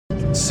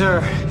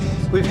Sir,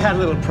 we've had a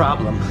little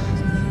problem.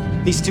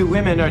 These two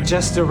women are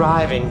just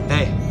arriving.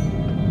 They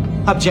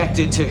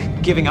objected to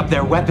giving up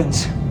their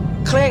weapons.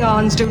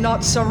 Klingons do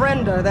not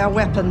surrender their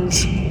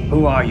weapons.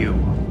 Who are you?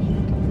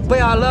 We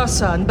are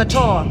Lursa and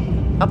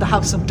Bator of the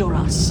House of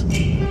Duras.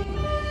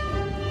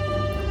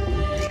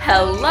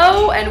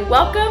 Hello and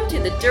welcome to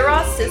the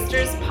Duras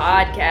Sisters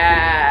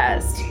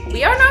podcast.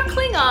 We are not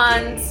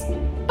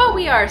Klingons, but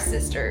we are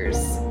sisters.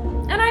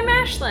 And I'm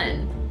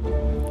Ashlyn.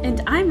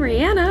 And I'm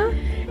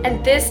Rihanna.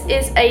 And this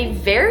is a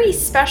very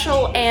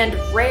special and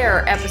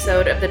rare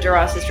episode of the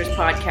Duras Sisters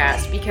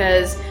podcast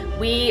because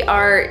we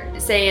are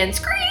saying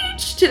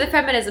screech to the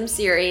feminism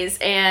series,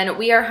 and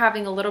we are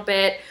having a little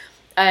bit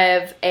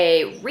of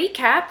a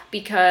recap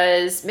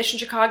because Mission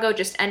Chicago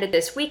just ended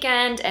this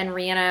weekend and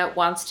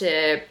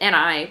Rihanna and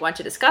I want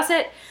to discuss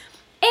it.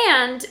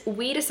 And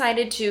we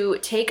decided to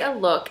take a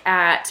look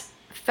at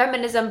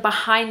feminism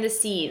behind the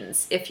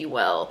scenes, if you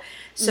will.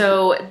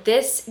 So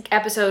this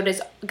episode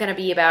is going to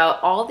be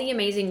about all the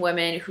amazing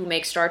women who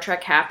make Star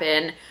Trek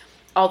happen,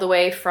 all the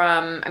way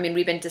from,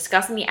 we've been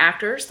discussing the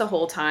actors the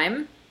whole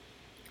time,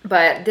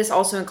 but this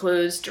also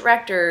includes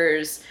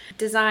directors,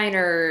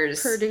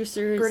 designers,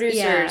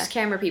 producers,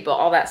 camera people,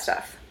 all that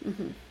stuff.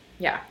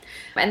 Yeah.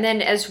 And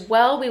then as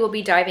well, we will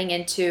be diving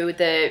into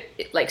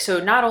so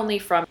not only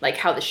from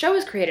how the show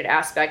is created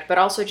aspect, but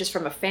also just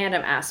from a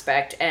fandom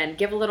aspect, and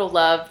give a little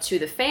love to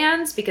the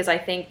fans, because I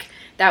think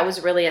that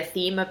was really a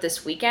theme of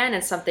this weekend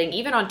and something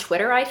even on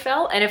Twitter I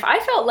felt. And if I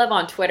felt love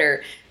on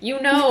Twitter, you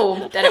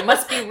know that it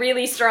must be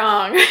really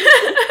strong.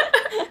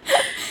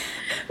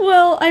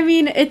 Well,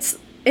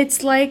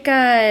 it's like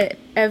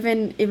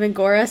Evan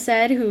Gora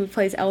said, who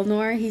plays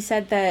Elnor. He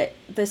said that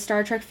the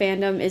Star Trek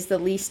fandom is the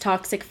least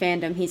toxic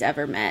fandom he's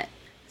ever met.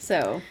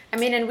 So,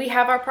 and we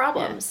have our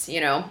problems,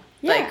 Yeah,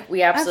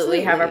 we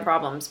absolutely have our absolutely.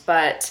 problems,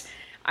 but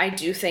I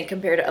do think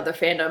compared to other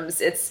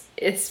fandoms,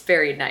 it's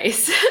very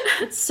nice.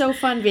 it's so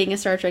fun being a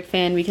Star Trek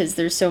fan because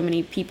there's so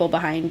many people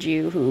behind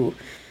you who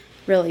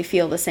really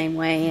feel the same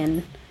way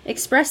and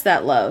express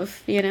that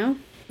love, you know?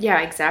 Yeah,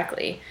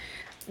 exactly.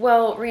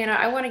 Well, Rihanna,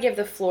 I want to give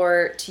the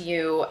floor to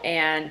you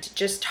and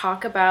just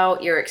talk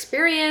about your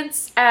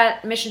experience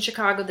at Mission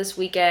Chicago this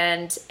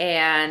weekend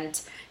and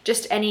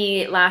just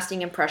any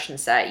lasting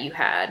impressions that you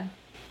had.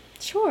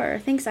 Sure.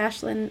 Thanks,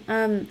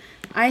 Ashlyn.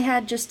 I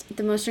had just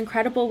the most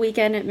incredible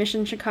weekend at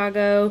Mission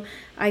Chicago.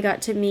 I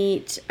got to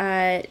meet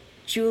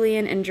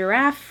Julian and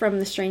Giraffe from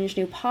the Strange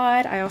New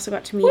Pod. I also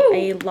got to meet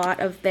a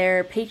lot of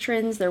their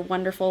patrons, their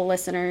wonderful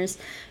listeners,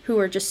 who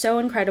were just so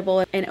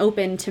incredible and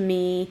open to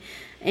me.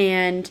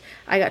 And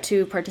I got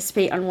to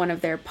participate on one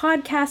of their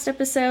podcast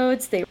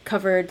episodes. They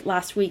covered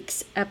last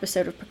week's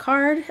episode of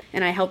Picard,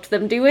 and I helped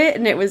them do it,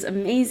 and it was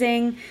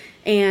amazing.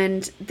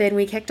 And then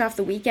we kicked off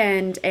the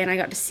weekend, and I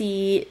got to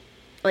see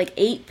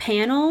 8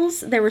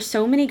 panels. There were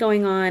so many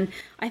going on.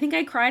 I think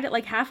I cried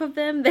at half of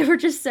them. They were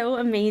just so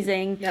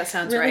amazing. That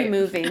sounds really right.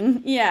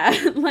 moving. Yeah,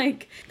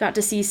 got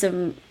to see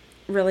some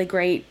really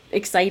great,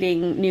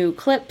 exciting new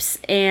clips,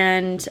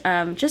 and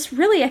just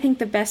really, I think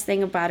the best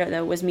thing about it,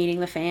 though, was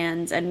meeting the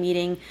fans and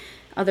meeting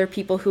other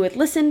people who had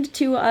listened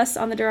to us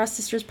on the Duras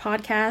Sisters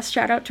podcast.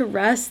 Shout out to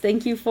Russ.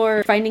 Thank you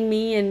for finding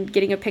me and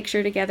getting a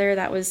picture together.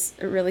 That was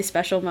a really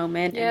special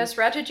moment. Yes,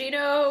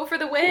 Ratchagino for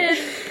the win.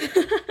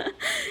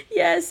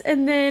 Yes,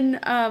 and then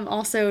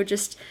also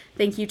just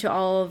thank you to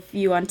all of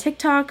you on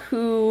TikTok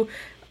who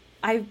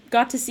I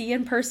got to see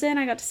in person.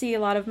 I got to see a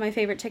lot of my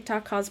favorite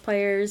TikTok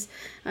cosplayers,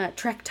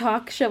 Trek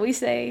Talk, shall we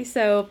say.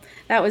 So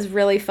that was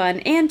really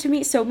fun. And to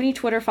meet so many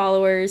Twitter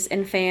followers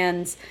and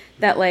fans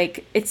that,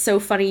 it's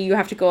so funny you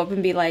have to go up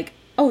and be like,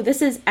 oh,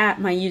 this is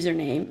at my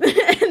username.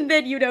 And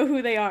then you know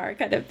who they are,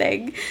 kind of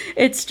thing.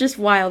 It's just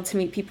wild to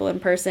meet people in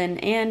person.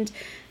 And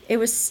it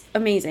was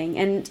amazing.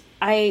 And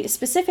I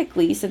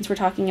specifically, since we're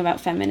talking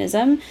about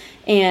feminism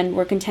and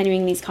we're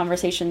continuing these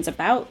conversations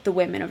about the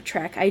women of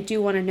Trek, I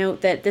do want to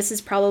note that this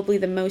is probably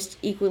the most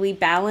equally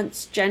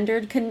balanced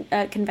gendered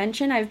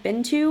convention I've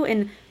been to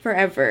in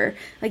forever.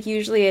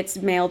 Usually it's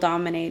male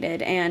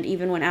dominated, and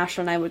even when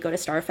Ashley and I would go to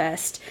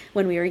Starfest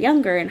when we were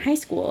younger in high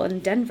school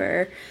in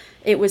Denver,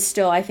 it was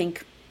still, I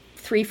think,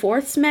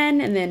 3/4 men,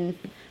 and then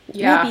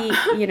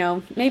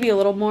maybe a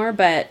little more,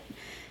 but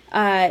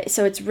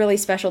so it's really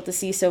special to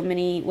see so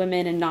many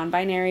women and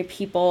non-binary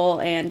people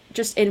and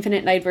just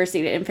infinite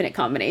diversity to infinite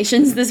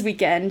combinations this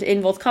weekend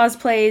in both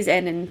cosplays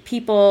and in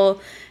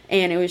people,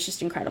 and it was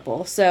just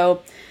incredible.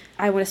 So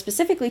I want to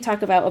specifically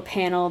talk about a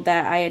panel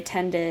that I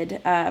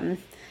attended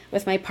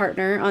with my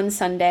partner on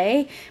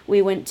Sunday.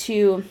 We went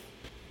to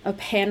a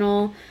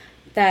panel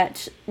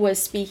that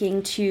was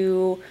speaking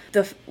to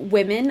the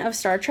women of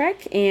Star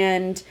Trek,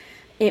 and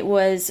it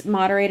was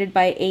moderated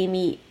by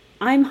Amy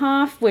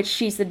Imhoff, which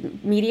she's the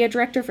media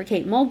director for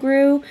Kate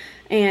Mulgrew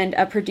and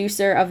a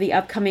producer of the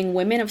upcoming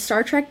Women of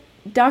Star Trek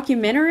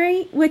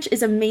documentary, which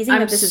is amazing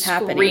that this is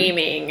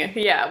happening.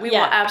 Yeah, we will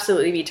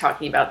absolutely be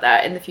talking about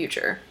that in the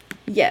future.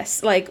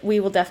 Yes, like we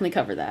will definitely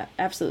cover that.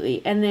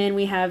 Absolutely. And then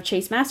we have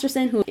Chase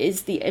Masterson, who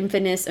is the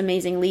infamous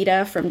amazing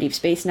Lita from Deep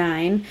Space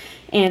Nine.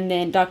 And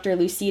then Dr.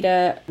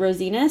 Lucida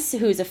Rosinas,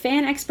 who's a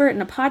fan expert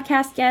and a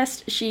podcast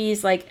guest.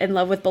 She's like in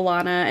love with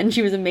B'Elanna, and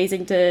she was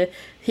amazing to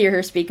hear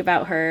her speak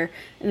about her.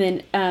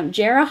 And then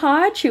Jara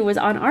Hodge, who was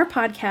on our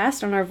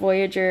podcast, on our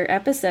Voyager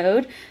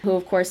episode, who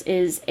of course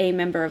is a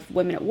member of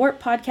Women at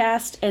Warp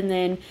podcast. And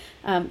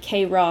then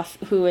Kay Roth,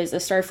 who is a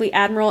Starfleet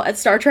admiral at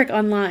Star Trek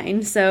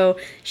Online. So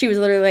she was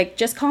literally like,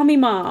 just call me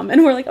mom.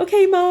 And we're like,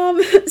 okay,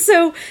 mom.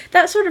 So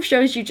that sort of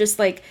shows you just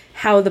like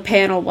how the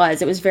panel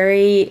was. It was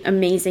very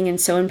amazing and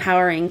so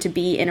empowering to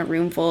be in a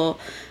room full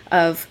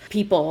of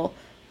people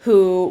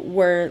who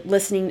were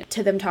listening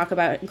to them talk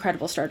about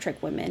incredible Star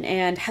Trek women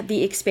and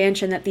the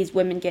expansion that these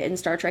women get in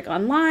Star Trek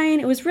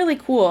Online. It was really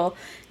cool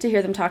to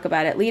hear them talk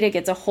about it. Lita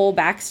gets a whole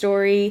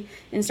backstory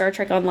in Star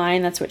Trek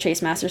Online. That's what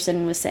Chase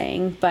Masterson was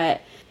saying.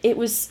 But it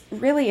was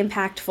really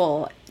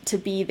impactful to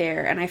be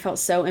there, and I felt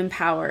so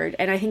empowered.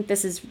 And I think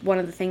this is one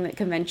of the things that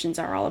conventions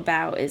are all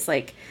about, is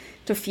like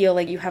to feel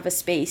like you have a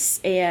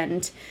space,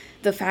 and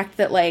the fact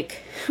that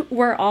like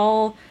we're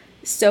all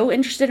so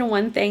interested in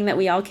one thing that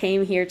we all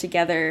came here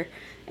together.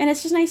 And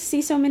it's just nice to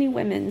see so many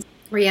women.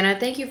 Rhianna,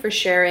 thank you for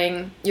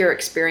sharing your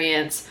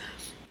experience.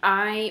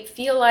 I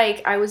feel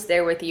like I was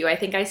there with you. I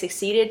think I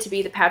succeeded to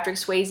be the Patrick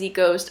Swayze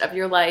ghost of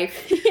your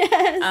life.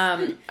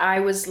 Yes. I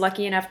was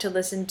lucky enough to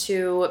listen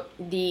to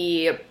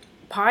the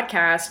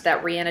podcast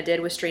that Rhianna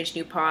did with Strange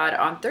New Pod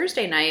on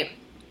Thursday night,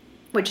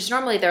 which is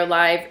normally their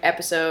live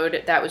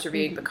episode that was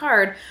reviewing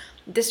Picard.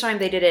 This time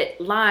they did it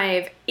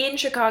live in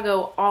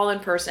Chicago, all in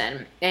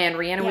person, and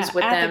Rhianna was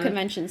with them at the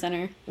convention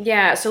center.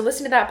 Yeah, so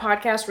listening to that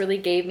podcast really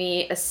gave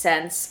me a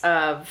sense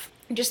of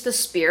just the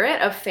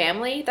spirit of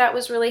family that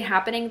was really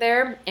happening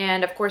there.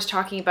 And of course,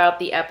 talking about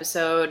the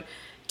episode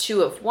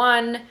 2 of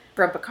 1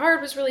 from Picard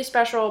was really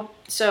special.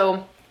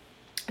 So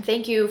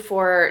thank you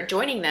for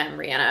joining them,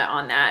 Rhianna,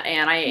 on that.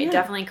 And I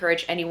definitely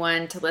encourage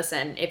anyone to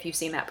listen if you've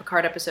seen that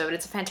Picard episode.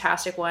 It's a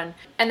fantastic one.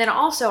 And then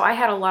also, I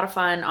had a lot of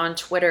fun on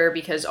Twitter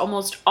because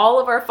almost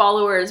all of our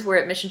followers were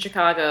at Mission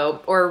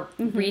Chicago or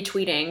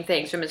retweeting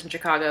things from Mission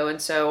Chicago.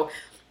 And so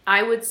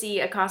I would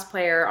see a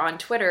cosplayer on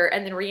Twitter,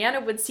 and then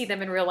Rhianna would see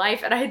them in real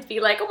life, and I'd be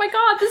like, "Oh my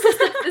God,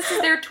 this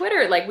is their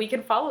Twitter! Like, we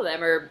can follow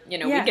them, or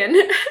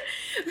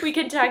we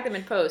can tag them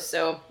in posts."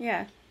 So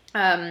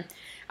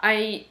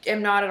I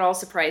am not at all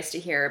surprised to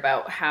hear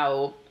about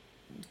how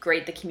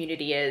great the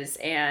community is,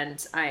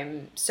 and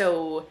I'm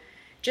so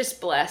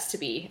just blessed to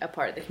be a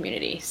part of the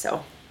community.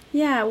 So.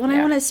 I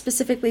want to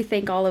specifically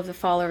thank all of the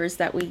followers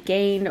that we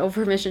gained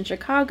over Mission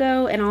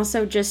Chicago, and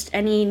also just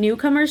any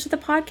newcomers to the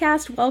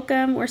podcast.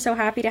 Welcome. We're so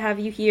happy to have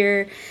you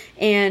here.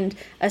 And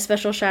a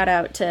special shout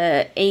out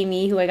to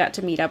Amy, who I got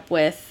to meet up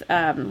with,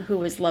 who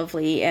was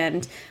lovely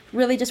and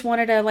really just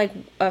wanted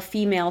a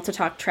female to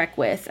talk Trek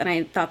with. And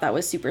I thought that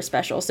was super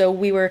special. So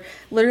we were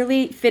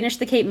literally finished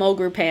the Kate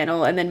Mulgrew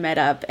panel and then met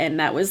up. And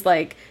that was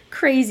like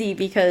crazy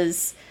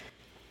because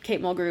Kate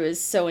Mulgrew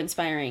is so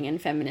inspiring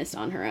and feminist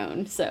on her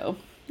own. So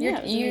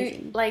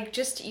you like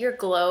just your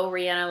glow,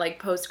 Rhianna, like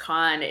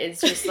post-con is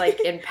just like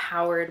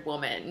empowered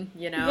woman,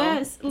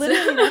 Yes,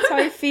 literally, that's how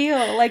I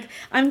feel. Like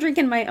I'm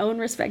drinking my own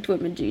Respect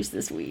Women juice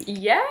this week.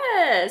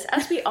 Yes,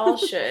 as we all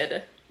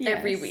should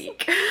every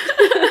week.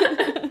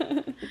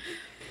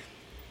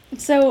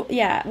 So,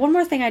 one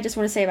more thing I just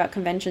want to say about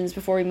conventions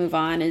before we move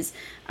on is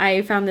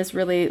I found this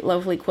really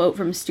lovely quote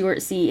from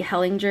Stuart C.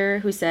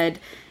 Hellinger, who said,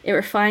 "It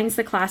refines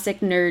the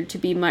classic nerd to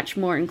be much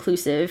more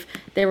inclusive.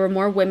 There were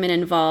more women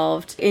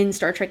involved in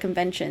Star Trek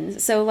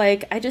conventions." So,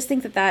 I just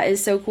think that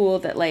is so cool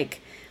that,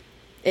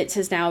 it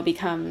has now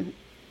become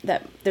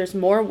that there's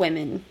more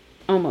women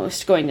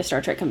almost going to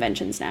Star Trek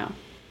conventions now.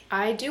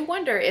 I do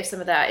wonder if some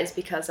of that is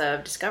because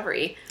of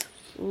Discovery.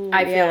 Ooh,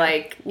 I feel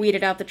like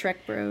weeded out the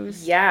Trek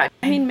bros. Yeah,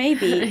 I mean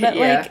maybe,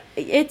 but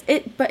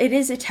but it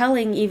is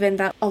telling even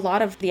that a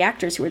lot of the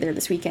actors who were there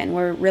this weekend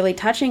were really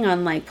touching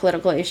on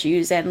political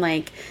issues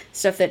and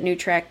stuff that New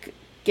Trek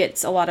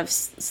gets a lot of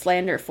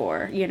slander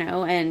for,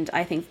 and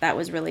I think that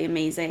was really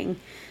amazing.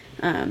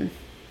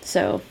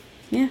 So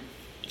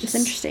it's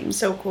interesting.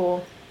 So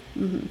cool.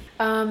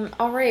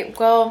 All right.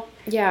 Well,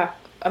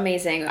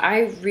 amazing.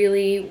 I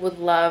really would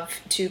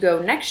love to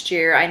go next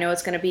year. I know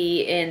it's going to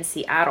be in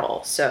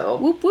Seattle, so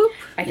whoop whoop.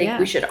 I think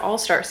we should all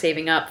start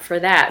saving up for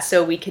that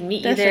so we can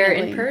meet you there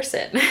in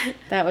person.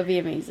 That would be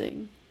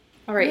amazing.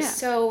 All right,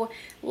 so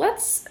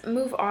let's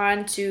move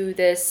on to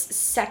this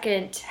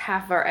second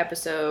half of our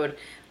episode,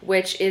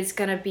 which is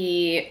going to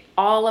be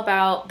all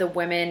about the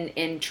women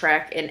in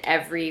Trek in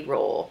every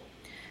role.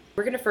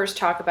 We're going to first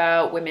talk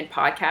about women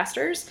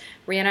podcasters.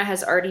 Rhianna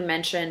has already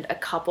mentioned a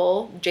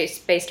couple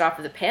just based off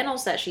of the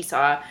panels that she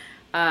saw.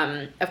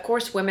 Of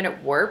course, Women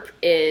at Warp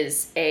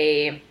is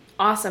a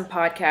awesome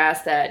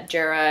podcast that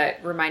Jara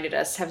reminded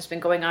us has been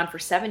going on for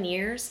 7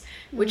 years,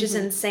 which is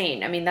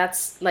insane. I mean,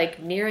 that's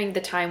nearing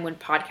the time when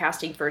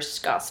podcasting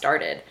first got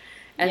started.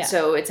 And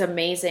so it's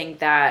amazing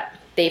that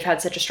they've had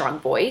such a strong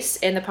voice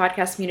in the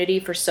podcast community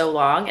for so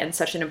long and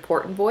such an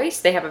important voice.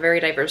 They have a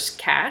very diverse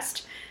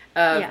cast.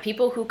 of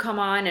people who come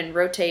on and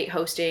rotate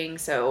hosting.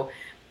 So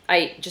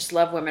I just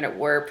love Women at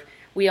Warp.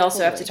 We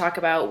also have to talk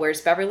about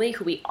Where's Beverly,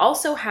 who we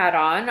also had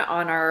on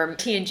our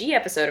TNG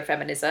episode of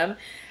Feminism.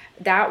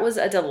 That was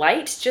a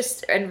delight.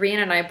 And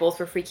Rhiannon and I both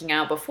were freaking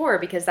out before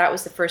because that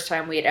was the first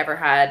time we had ever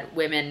had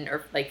women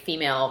or like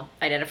female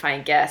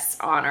identifying guests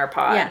on our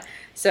pod. Yeah.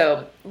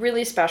 So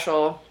really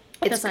special.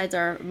 Besides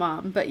our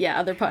mom, but yeah,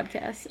 other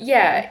podcasts.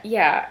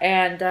 Yeah.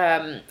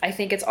 And I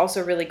think it's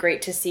also really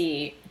great to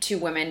see two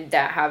women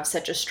that have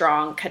such a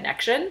strong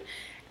connection.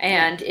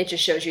 And it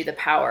just shows you the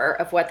power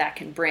of what that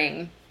can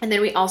bring. And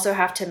then we also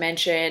have to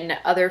mention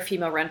other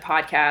female-run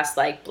podcasts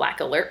like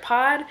Black Alert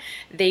Pod.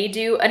 They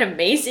do an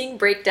amazing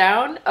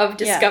breakdown of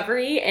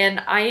Discovery,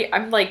 and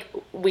I'm like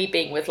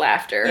weeping with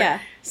laughter. Yeah,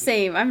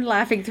 same. I'm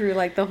laughing through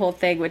like the whole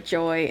thing with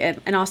joy,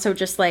 and also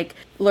just like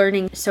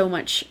learning so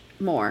much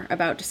more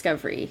about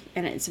Discovery,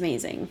 and it's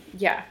amazing.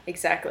 Yeah,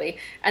 exactly.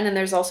 And then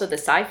there's also the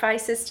Sci-Fi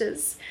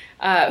Sisters,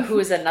 who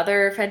is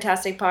another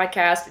fantastic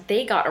podcast.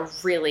 They got some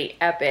really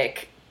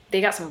epic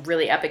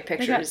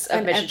pictures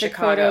of Mission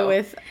Chicago. Photo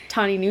with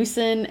Tawny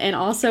Newson, and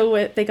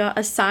also they got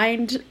a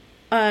signed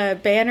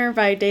banner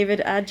by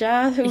David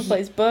Aja, who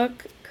plays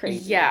Book.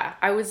 Crazy. Yeah,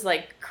 I was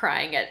like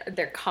crying at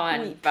their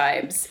con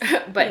vibes,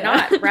 but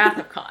not Wrath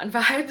of Khan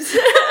vibes.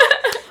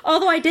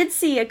 Although I did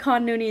see a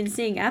Khan Noonien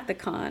sing at the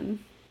con.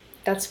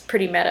 That's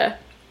pretty meta.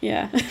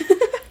 Yeah.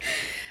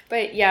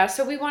 But yeah,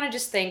 so we want to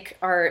just thank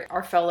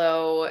our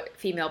fellow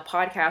female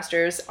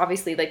podcasters.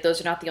 Obviously, like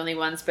those are not the only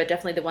ones, but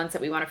definitely the ones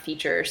that we want to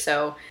feature.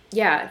 So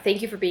yeah,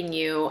 thank you for being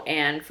you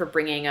and for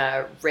bringing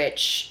a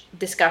rich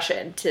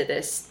discussion to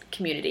this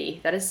community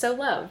that is so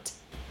loved.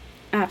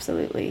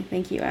 Absolutely.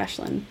 Thank you,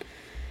 Ashlyn.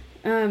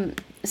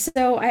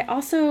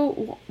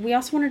 So we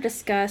also want to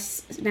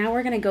discuss, now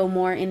we're going to go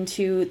more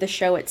into the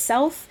show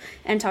itself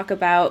and talk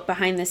about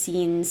behind the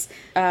scenes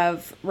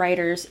of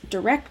writers,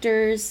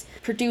 directors,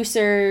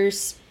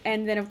 producers,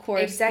 and then of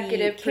course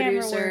executive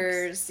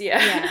producers,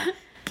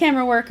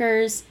 camera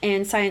workers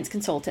and science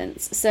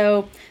consultants.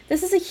 So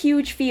this is a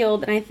huge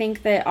field, and I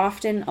think that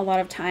often a lot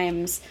of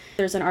times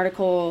there's an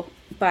article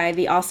by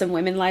the Awesome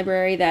Women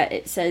Library that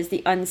it says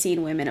the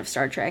unseen women of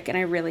Star Trek, and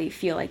I really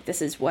feel like this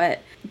is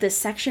what this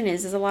section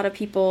is a lot of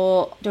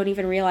people don't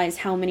even realize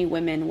how many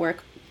women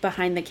work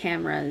behind the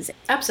cameras.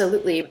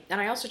 Absolutely.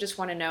 And I also just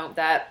want to note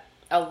that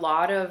a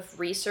lot of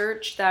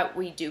research that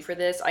we do for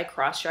this, I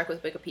cross-check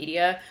with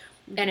Wikipedia,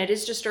 and it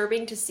is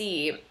disturbing to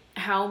see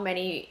how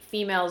many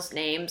females'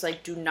 names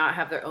like do not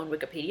have their own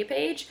Wikipedia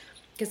page,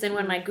 because then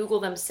when I Google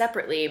them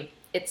separately,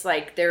 it's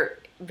like they're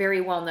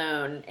very well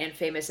known and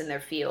famous in their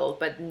field,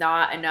 but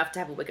not enough to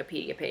have a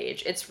Wikipedia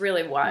page. It's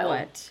really wild.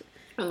 What?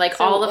 Like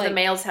so, all of the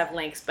males have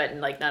links, but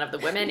like none of the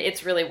women.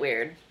 It's really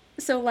weird.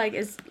 So like,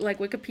 is like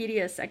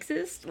Wikipedia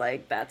sexist?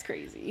 Like that's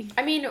crazy.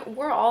 I mean,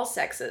 we're all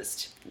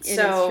sexist. It is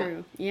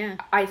true. Yeah.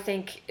 I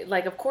think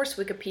like, of course,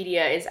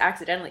 Wikipedia is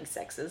accidentally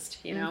sexist,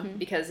 you know,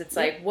 because it's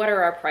like, what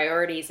are our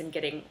priorities in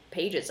getting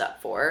pages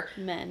up for?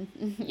 Men.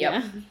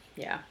 Yep.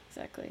 Yeah.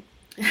 Exactly.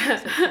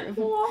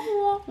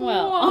 So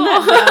well, on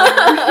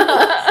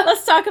that note,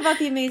 let's talk about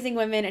the amazing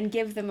women and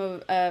give them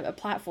a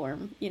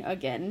platform, you know,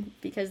 again,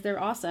 because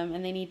they're awesome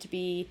and they need to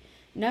be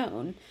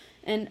known.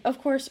 And of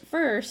course,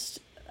 first,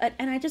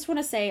 and I just want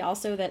to say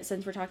also that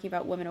since we're talking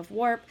about Women of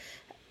Warp,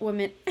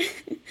 I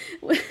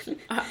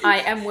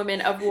am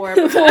Women of Warp.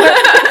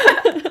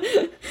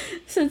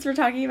 Since we're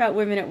talking about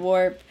Women at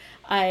Warp,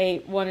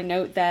 I want to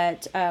note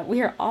that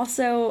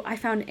I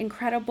found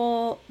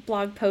incredible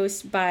blog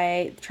posts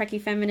by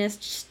Trekkie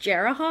feminist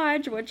Jara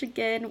Hodge, which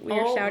again, we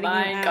are shouting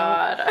you out.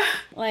 God.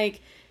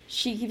 Like,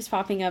 she keeps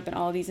popping up in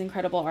all these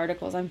incredible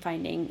articles I'm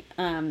finding.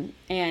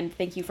 And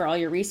thank you for all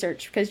your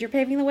research because you're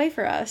paving the way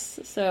for us.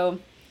 So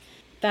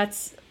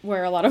that's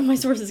where a lot of my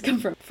sources come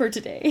from for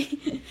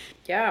today.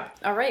 Yeah.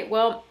 All right.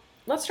 Well,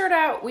 let's start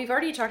out. We've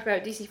already talked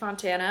about DC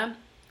Fontana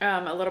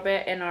a little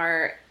bit in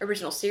our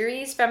original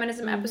series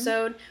feminism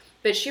episode,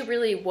 but she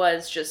really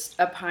was just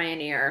a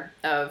pioneer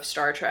of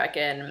Star Trek,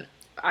 and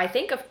I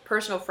think a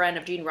personal friend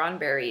of Gene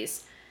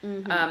Roddenberry's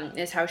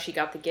is how she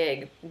got the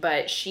gig.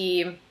 But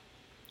she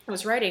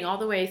was writing all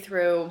the way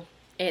through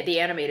the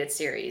animated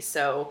series,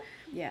 so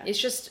yeah,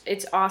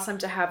 it's awesome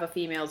to have a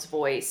female's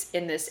voice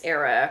in this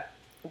era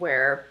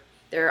where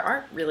there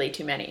aren't really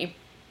too many.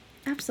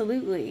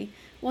 Absolutely.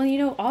 Well, you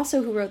know,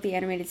 also who wrote the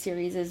animated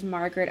series is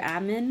Margaret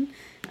Atwood,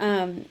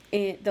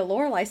 in The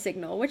Lorelei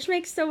Signal, which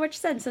makes so much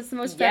sense. That's the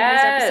most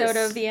feminist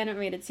episode of the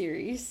animated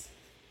series.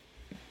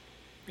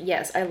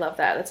 Yes, I love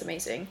that. That's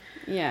amazing.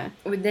 Yeah.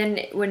 Then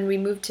when we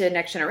move to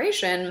Next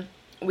Generation,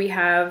 we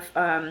have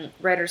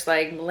writers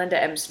like Melinda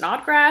M.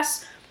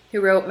 Snodgrass, who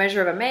wrote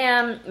Measure of a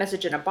Man,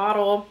 Message in a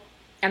Bottle,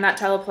 and that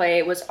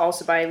teleplay was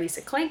also by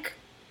Lisa Klink.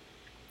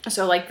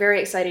 So, like, very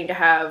exciting to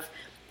have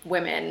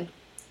women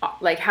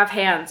like have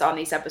hands on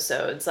these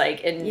episodes,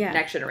 like in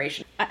Next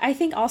Generation. I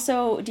think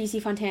also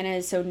DC Fontana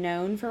is so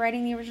known for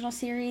writing the original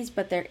series,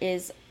 but there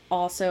is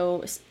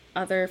also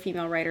other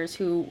female writers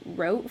who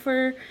wrote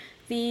for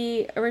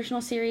the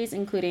original series,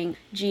 including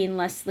Jean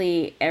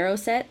Leslie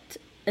Arrowset,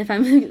 if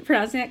I'm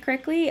pronouncing that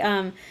correctly.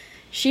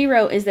 she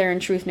wrote Is There in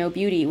Truth No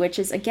Beauty, which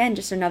is, again,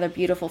 just another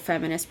beautiful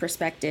feminist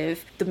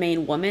perspective. The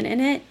main woman in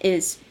it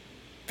is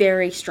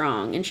very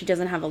strong, and she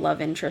doesn't have a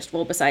love interest,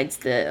 well, besides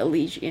the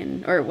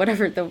Elysian, or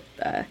whatever, the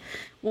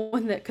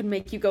one that could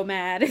make you go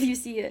mad if you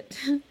see it.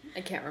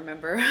 I can't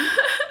remember.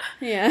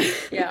 Yeah.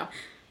 Yeah.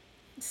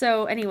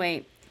 So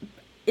anyway,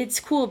 it's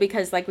cool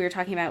because, like we were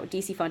talking about with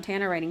DC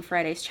Fontana writing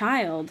Friday's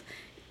Child,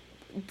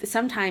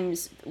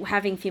 sometimes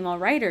having female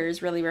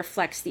writers really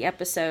reflects the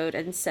episode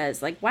and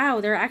says, like, wow,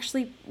 there are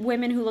actually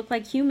women who look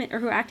like human, or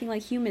who are acting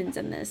like humans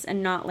in this,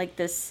 and not like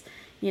this,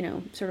 you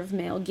know, sort of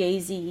male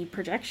gazy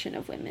projection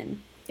of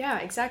women. Yeah,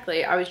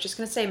 exactly. I was just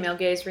going to say male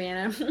gaze,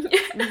 Rhianna.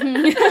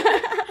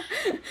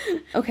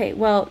 Okay,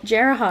 well,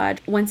 Gerahad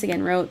once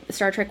again wrote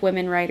Star Trek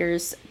Women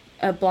Writers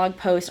a blog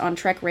post on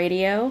Trek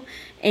Radio,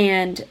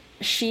 and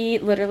she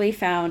literally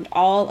found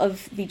all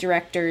of the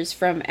directors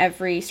from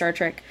every Star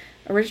Trek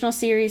original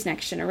series,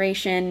 Next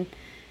Generation,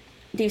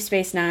 Deep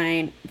Space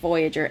Nine,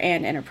 Voyager,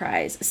 and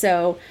Enterprise.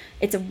 So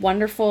it's a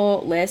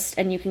wonderful list,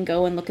 and you can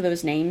go and look at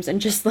those names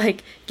and just,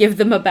 like, give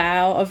them a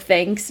bow of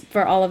thanks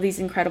for all of these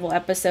incredible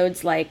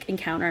episodes, like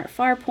Encounter at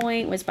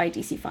Farpoint was by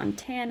DC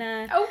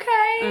Fontana.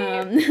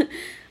 Okay.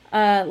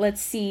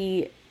 Let's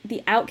see.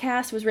 The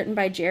Outcast was written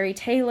by Jerry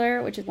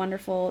Taylor, which is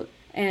wonderful.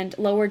 And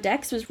Lower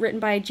Decks was written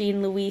by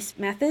Jean Louise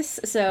Mathis.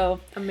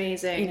 So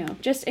amazing. You know,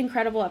 just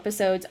incredible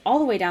episodes all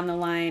the way down the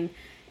line.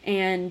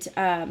 And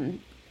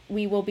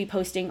we will be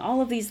posting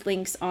all of these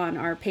links on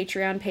our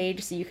Patreon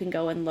page, so you can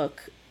go and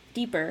look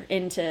deeper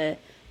into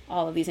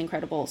all of these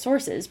incredible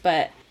sources.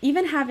 But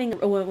even having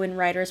a women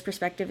writer's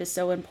perspective is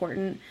so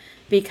important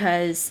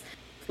because,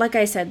 like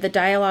I said, the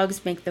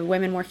dialogues make the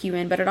women more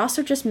human, but it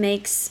also just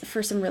makes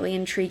for some really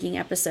intriguing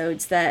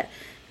episodes that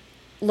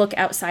look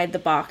outside the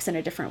box in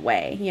a different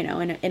way, you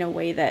know, in a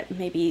way that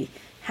maybe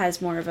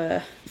has more of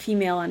a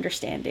female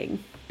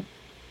understanding.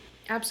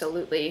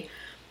 Absolutely.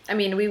 I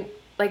mean,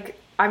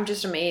 I'm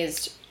just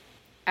amazed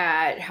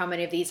at how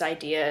many of these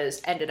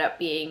ideas ended up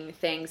being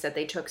things that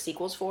they took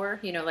sequels for,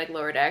 you know, like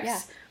Lower Decks. Yeah.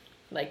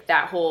 Like,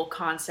 that whole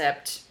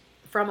concept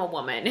from a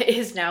woman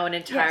is now an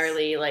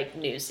entirely, like,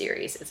 new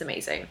series. It's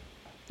amazing.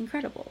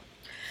 Incredible.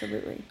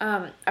 Absolutely.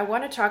 I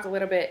want to talk a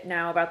little bit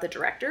now about the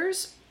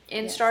directors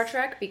in Star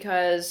Trek,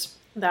 because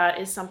that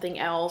is something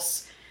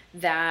else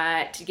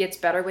that gets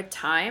better with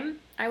time,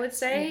 I would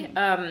say.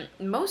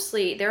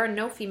 Mostly, there are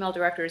no female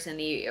directors in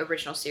the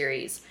original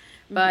series,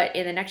 but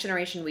in the Next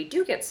Generation, we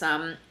do get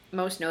some,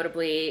 most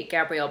notably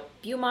Gabrielle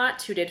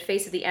Beaumont, who did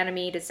Face of the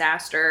Enemy,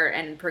 Disaster,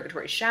 and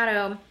Purgatory's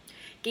Shadow.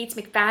 Gates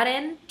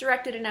McFadden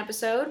directed an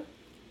episode.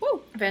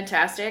 Woo!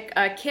 Fantastic.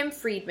 Kim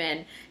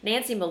Friedman,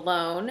 Nancy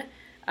Malone.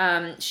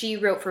 She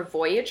wrote for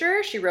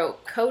Voyager. She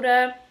wrote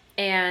Coda,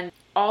 and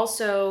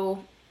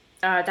also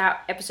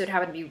that episode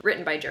happened to be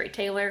written by Jerry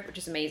Taylor, which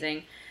is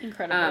amazing.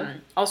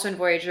 Incredible. Also in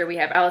Voyager, we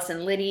have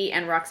Allison Liddy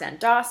and Roxanne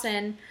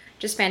Dawson.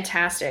 Just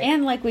fantastic.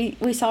 And like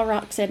we saw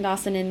Roxanne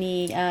Dawson in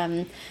the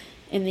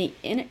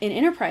in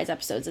Enterprise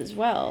episodes as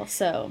well.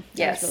 So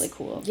that's really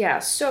cool. Yeah,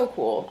 so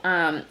cool.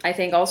 I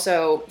think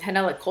also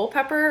Hanella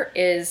Culpepper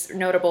is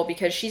notable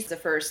because she's the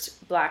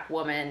first Black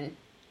woman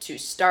to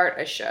start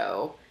a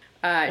show.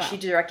 Wow. She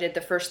directed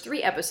the first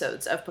 3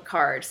 episodes of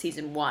Picard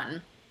season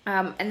 1.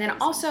 And then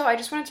also I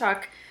just want to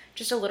talk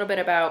just a little bit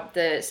about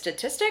the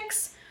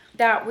statistics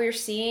that we're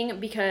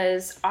seeing,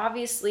 because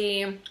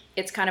obviously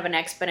it's kind of an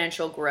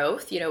exponential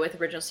growth, you know, with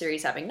original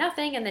series having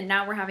nothing, and then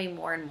now we're having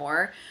more and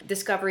more.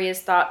 Discovery is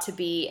thought to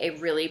be a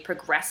really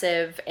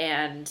progressive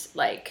and,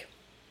 like,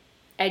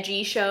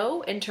 edgy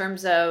show in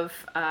terms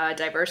of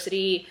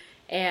diversity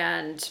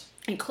and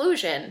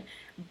inclusion,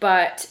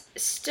 but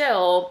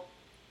still,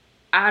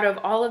 out of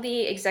all of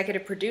the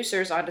executive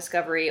producers on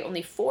Discovery,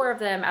 only 4 of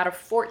them out of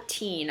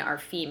 14 are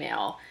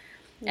female.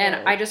 And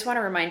I just want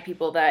to remind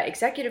people that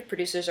executive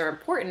producers are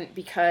important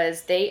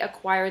because they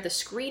acquire the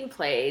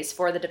screenplays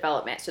for the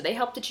development. So they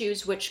help to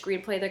choose which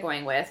screenplay they're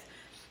going with.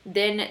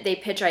 Then they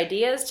pitch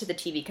ideas to the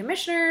TV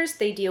commissioners.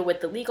 They deal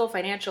with the legal,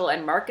 financial,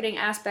 and marketing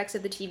aspects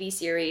of the TV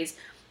series.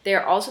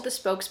 They're also the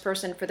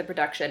spokesperson for the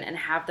production and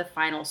have the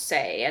final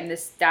say. And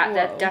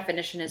that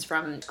definition is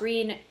from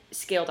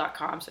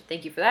screenscale.com. So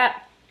thank you for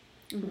that.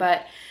 Mm-hmm.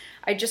 But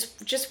I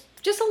just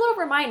a little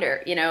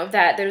reminder, you know,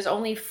 that there's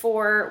only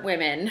 4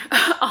 women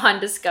on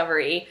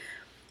Discovery,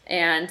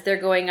 and they're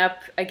going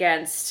up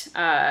against,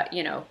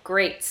 you know,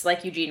 greats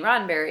like Eugene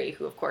Roddenberry,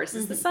 who of course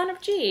is the son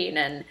of Gene,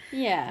 and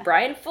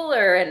Brian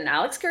Fuller and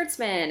Alex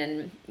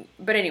Kurtzman,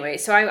 but anyway,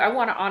 so I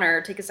want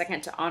to take a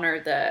second to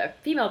honor the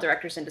female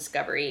directors in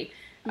Discovery.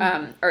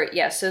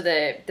 So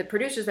the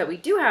producers that we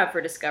do have for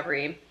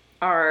Discovery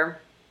are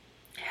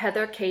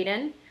Heather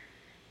Caden,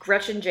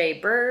 Gretchen J.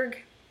 Berg,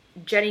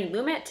 Jenny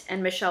Lumet,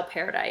 and Michelle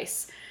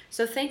Paradise.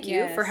 So thank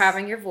you for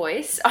having your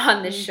voice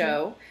on this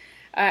show.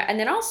 And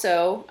then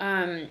also,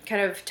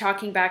 kind of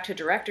talking back to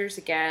directors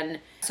again.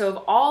 So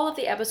of all of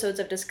the episodes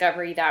of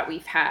Discovery that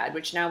we've had,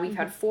 which now we've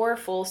had 4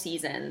 full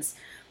seasons,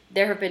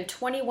 there have been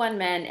 21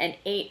 men and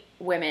 8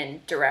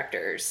 women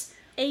directors.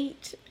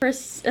 8 for a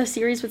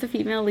series with a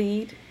female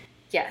lead?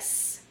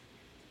 Yes.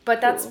 But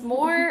that's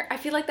more, I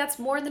feel like that's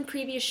more than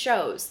previous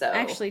shows, though.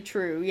 Actually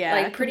true, yeah.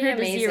 Like, pretty Compared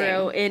amazing. to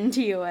 0 in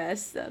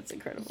TOS, that's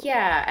incredible.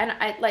 Yeah, and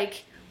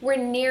we're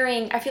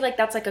nearing, I feel like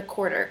that's like a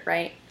quarter,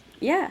 right?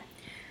 Yeah.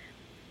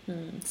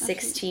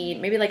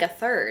 16, maybe like a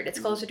third. It's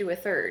closer to a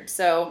third.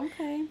 So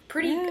Okay.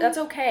 that's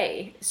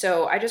okay.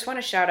 So I just want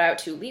to shout out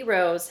to Lee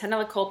Rose,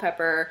 Henela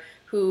Culpepper,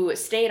 who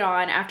stayed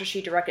on after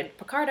she directed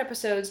Picard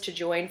episodes to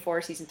join for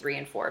season 3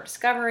 and 4 of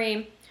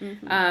Discovery.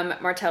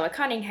 Martella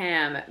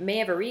Cunningham,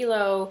 Maya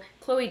Varillo,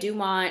 Chloe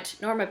Dumont,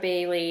 Norma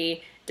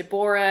Bailey,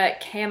 Deborah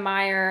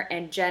Kammeyer,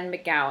 and Jen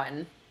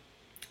McGowan.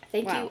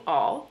 Thank you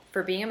all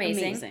for being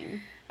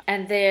amazing.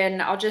 And then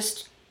I'll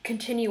just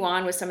continue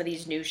on with some of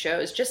these new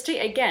shows, just to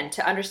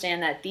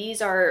understand that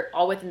these are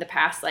all within the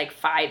past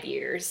 5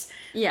 years.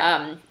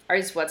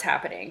 Is what's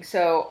happening.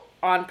 So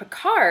on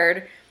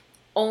Picard,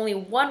 only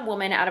one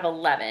woman out of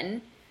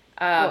 11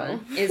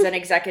 is an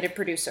executive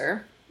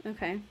producer.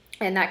 Okay.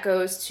 And that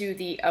goes to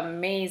the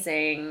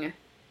amazing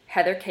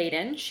Heather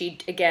Caden. She,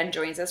 again,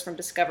 joins us from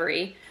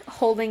Discovery.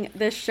 Holding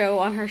this show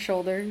on her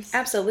shoulders.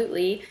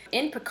 Absolutely.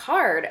 In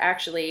Picard,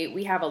 actually,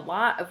 we have a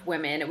lot of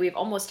women. We have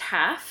almost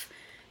half.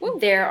 Woo.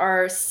 There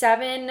are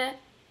seven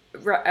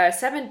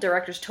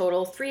directors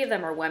total. 3 of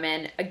them are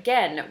women.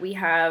 Again, we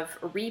have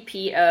a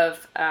repeat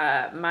of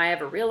Maya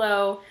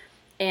Varillo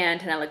and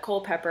Henela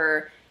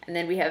Culpepper. And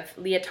then we have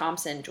Leah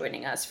Thompson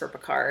joining us for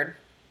Picard.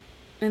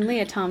 And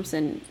Leah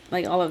Thompson,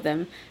 all of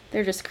them,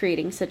 they're just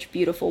creating such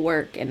beautiful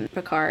work in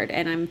Picard.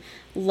 And I'm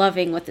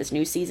loving what this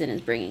new season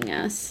is bringing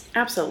us.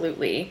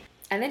 Absolutely.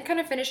 And then kind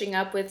of finishing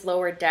up with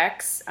Lower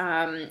Decks,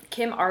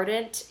 Kim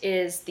Ardent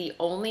is the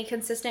only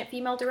consistent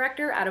female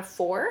director out of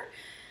 4.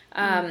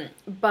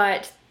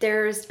 But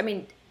there's,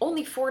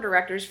 only 4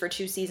 directors for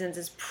 2 seasons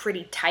is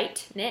pretty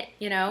tight-knit,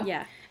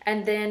 Yeah.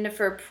 And then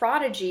for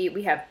Prodigy,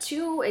 we have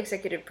 2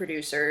 executive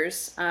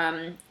producers.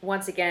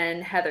 Once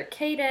again, Heather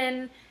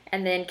Caden,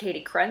 and then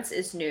Katie Krentz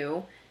is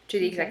new to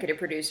the executive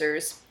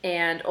producers.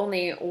 And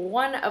only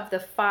one of the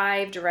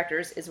 5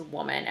 directors is a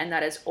woman, and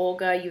that is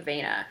Olga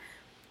Yuvena.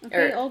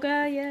 Okay,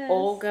 Olga, yes.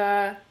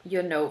 Olga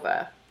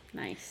Yonova.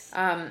 Nice.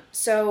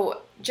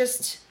 So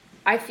just,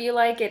 I feel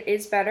like it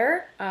is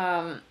better.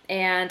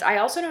 And I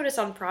also noticed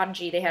on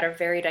Prodigy, they had a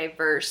very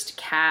diverse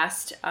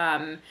cast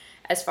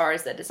as far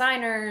as the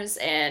designers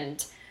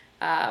and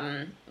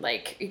animators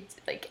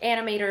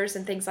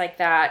and things like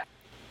that.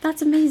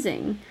 That's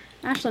amazing.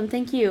 Ashlyn,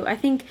 thank you. I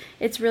think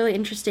it's really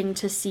interesting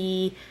to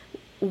see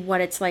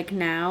what it's like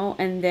now,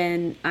 and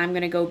then I'm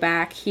going to go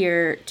back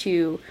here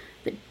to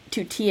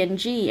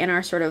TNG and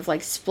our sort of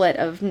split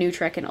of new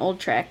Trek and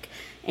old Trek.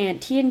 And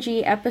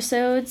TNG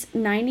episodes,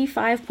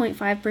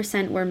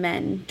 95.5% were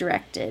men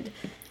directed.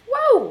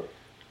 Whoa!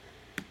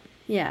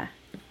 Yeah,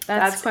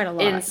 that's quite a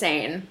lot.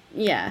 Insane.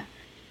 Yeah.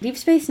 Deep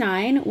Space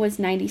Nine was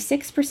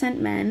 96%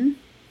 men.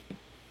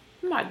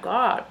 Oh my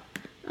god.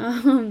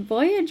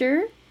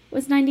 Voyager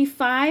was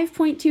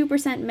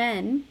 95.2%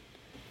 men.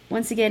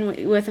 Once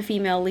again, with a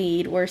female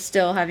lead, we're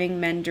still having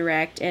men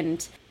direct,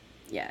 and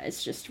yeah,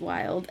 it's just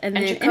wild. And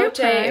then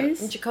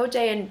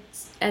Chakotay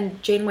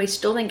and Janeway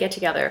still didn't get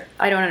together.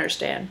 I don't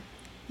understand.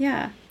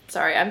 Yeah.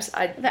 Sorry,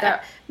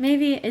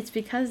 maybe it's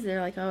because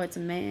they're it's a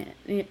man,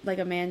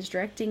 a man's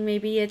directing.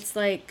 Maybe it's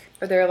or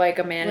they're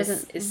a man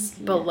is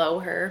below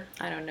her.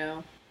 I don't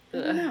know. I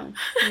don't know.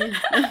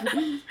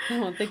 I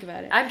won't think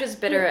about it. I'm just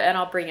bitter, and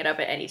I'll bring it up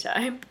at any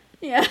time.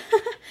 Yeah.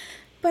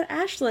 But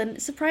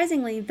Ashlyn,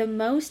 surprisingly, the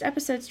most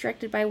episodes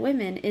directed by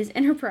women is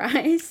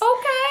Enterprise.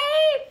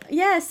 Okay!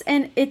 Yes,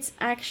 and it's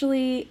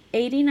actually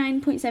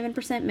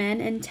 89.7% men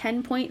and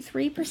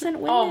 10.3%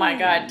 women. Oh my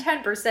god,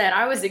 10%.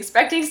 I was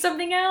expecting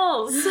something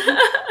else.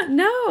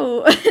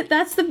 No,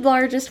 that's the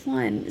largest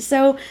one.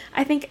 So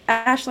I think,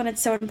 Ashlyn,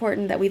 it's so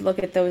important that we look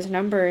at those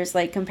numbers,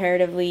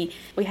 comparatively.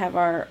 We have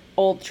our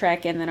old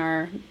Trek and then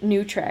our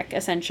new Trek,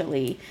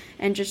 essentially.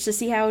 And just to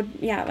see how,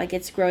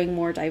 it's growing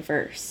more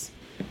diverse.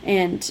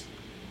 And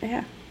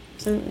yeah,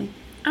 absolutely.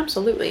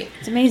 Absolutely.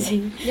 It's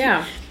amazing.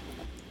 Yeah.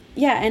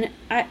 Yeah, and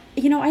I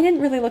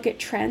didn't really look at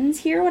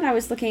trends here when I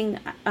was looking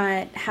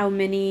at how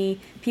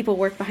many people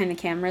work behind the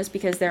cameras,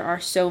 because there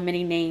are so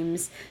many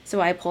names.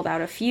 So I pulled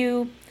out a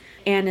few,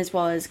 and as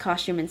well as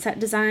costume and set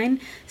design.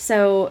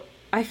 So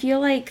I feel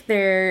like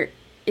there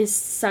is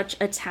such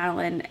a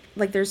talent.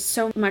 There's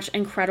so much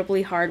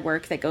incredibly hard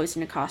work that goes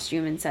into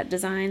costume and set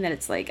design that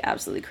it's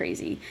absolutely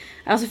crazy.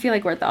 I also feel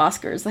like we're at the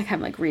Oscars.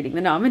 I'm reading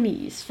the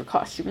nominees for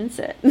costume and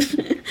set.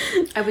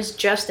 I was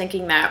just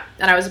thinking that,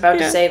 and I was about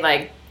to say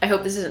I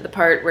hope this isn't the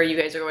part where you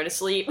guys are going to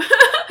sleep.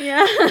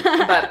 Yeah.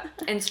 But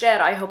instead,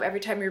 I hope every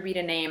time you read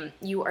a name,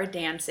 you are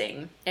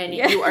dancing and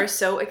you are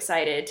so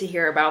excited to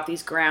hear about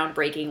these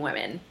groundbreaking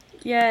women.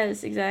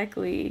 Yes,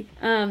 exactly.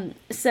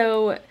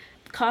 So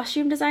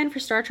costume design for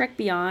Star Trek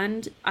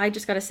Beyond, I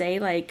just gotta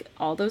say,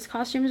 all those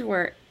costumes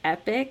were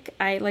epic.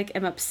 I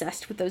am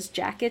obsessed with those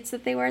jackets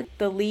that they wear,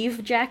 the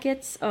leave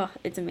jackets. Oh,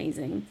 it's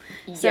amazing.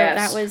 So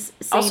that was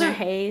Sana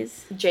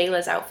Hayes.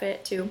 Jayla's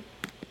outfit too.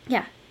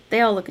 Yeah, they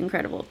all look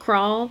incredible.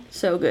 Crawl,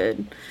 so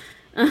good.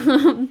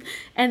 And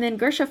then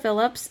Gersha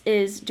Phillips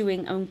is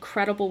doing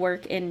incredible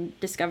work in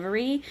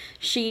Discovery.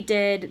 She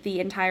did the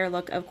entire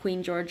look of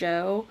Queen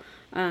Georgiou,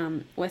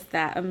 with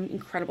that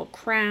incredible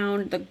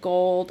crown, the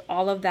gold,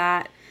 all of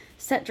that.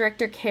 Set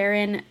director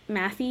Karen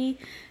Mathy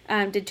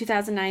did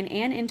 2009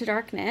 and Into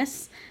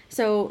Darkness.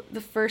 So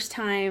the first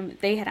time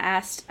they had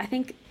asked, I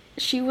think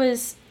she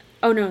was,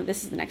 oh no,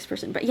 this is the next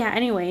person. But yeah,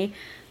 anyway,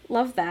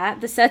 love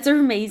that. The sets are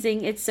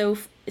amazing. It's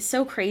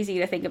so crazy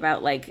to think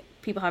about, like,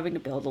 people having to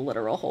build a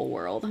literal whole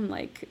world. I'm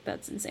like,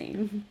 that's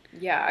insane.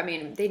 Yeah, I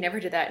mean, they never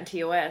did that in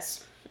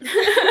TOS.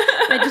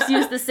 They just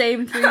used the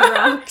same 3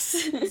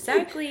 rocks.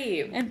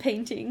 Exactly. And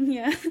painting,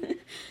 yeah.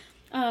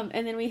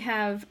 And then we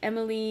have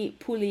Emily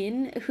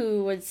Poulin,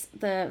 who was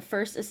the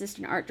first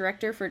assistant art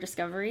director for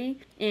Discovery,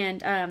 and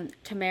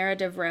Tamara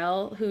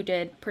Devrel, who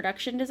did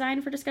production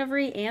design for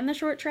Discovery and the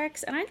short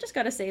treks. And I just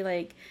gotta say,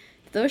 like,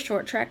 those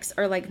short treks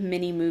are like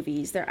mini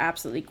movies. They're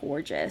absolutely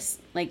gorgeous.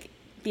 Like,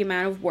 the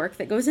amount of work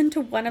that goes into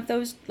one of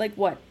those, like,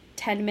 what,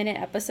 10-minute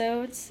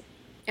episodes?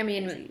 I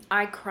mean,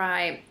 I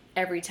cry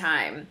every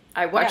time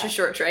I watch a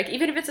short trek.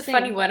 Even if it's a Same.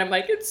 funny one, I'm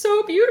like, it's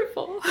so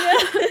beautiful.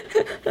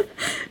 Yeah.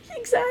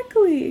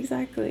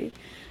 Exactly.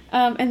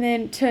 And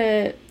then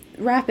to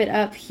wrap it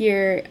up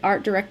here,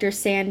 art director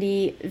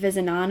Sandy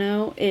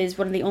Vizinano is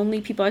one of the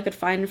only people I could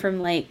find from,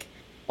 like,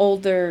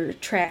 older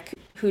Trek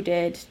who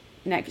did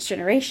Next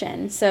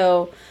Generation.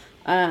 So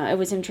it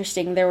was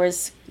interesting. There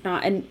was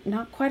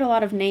not quite a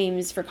lot of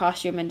names for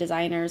costume and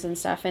designers and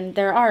stuff, and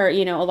there are,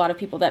 a lot of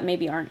people that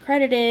maybe aren't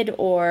credited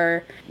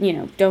or,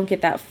 don't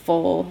get that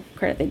full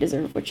credit they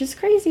deserve, which is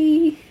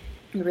crazy.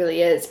 It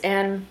really is.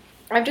 And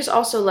I've just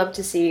also loved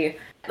to see,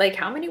 like,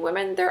 how many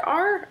women there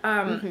are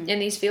in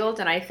these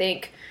fields. And I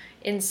think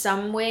in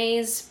some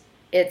ways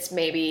it's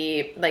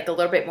maybe, like, a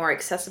little bit more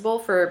accessible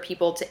for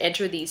people to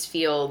enter these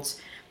fields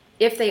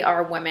if they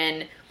are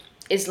women,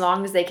 as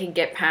long as they can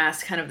get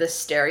past kind of the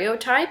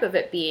stereotype of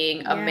it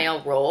being a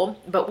male role.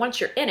 But once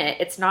you're in it,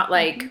 it's not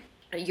like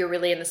you're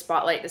really in the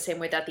spotlight the same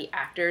way that the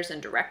actors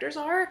and directors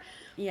are.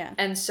 Yeah.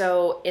 And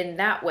so in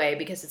that way,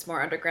 because it's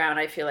more underground,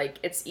 I feel like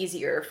it's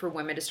easier for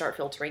women to start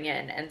filtering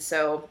in. And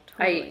so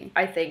Totally.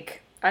 I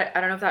think, I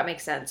don't know if that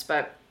makes sense,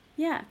 but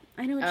Yeah,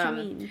 I know what you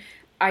mean.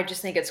 I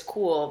just think it's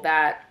cool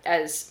that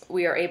as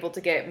we are able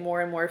to get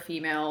more and more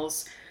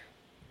females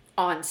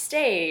on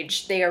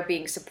stage, they are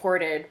being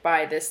supported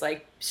by this,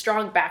 like,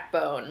 strong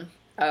backbone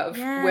of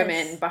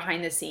women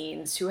behind the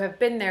scenes who have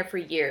been there for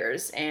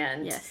years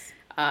and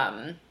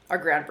are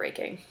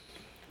groundbreaking.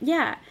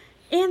 Yeah.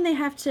 And they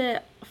have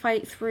to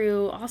fight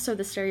through also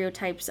the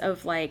stereotypes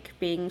of, like,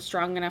 being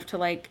strong enough to,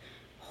 like,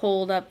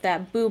 hold up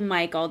that boom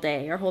mic all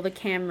day or hold a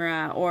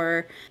camera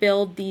or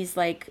build these,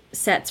 like,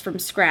 sets from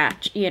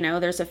scratch.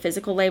 There's a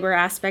physical labor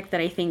aspect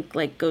that I think,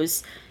 like,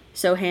 goes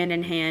so hand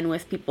in hand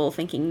with people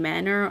thinking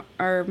men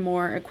are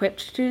more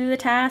equipped to do the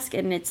task,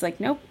 and it's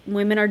like, nope,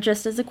 women are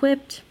just as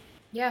equipped.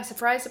 Yeah,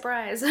 surprise.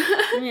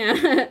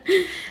 Yeah.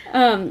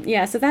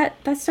 So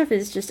that stuff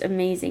is just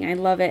amazing. I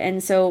love it.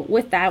 And so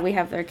with that, we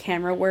have their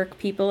camera work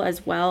people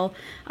as well.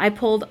 I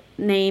pulled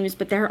names,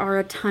 but there are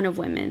a ton of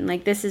women.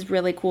 Like, this is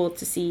really cool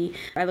to see.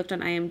 I looked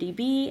on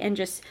IMDb, and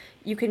just,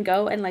 you can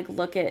go and, like,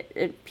 look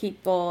at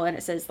people, and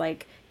it says,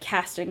 like,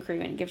 cast and crew,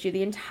 and it gives you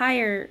the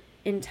entire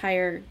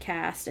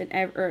cast and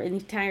or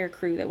entire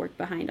crew that worked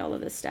behind all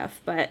of this stuff.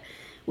 But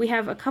we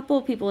have a couple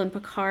of people in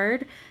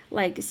Picard,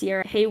 like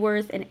Sierra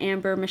Hayworth and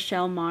Amber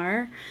Michelle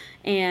Marr,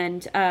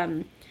 and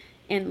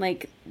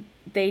like,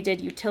 they did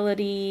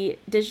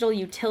digital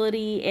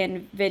utility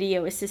and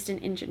video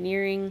assistant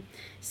engineering.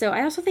 So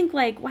I also think,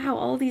 like, wow,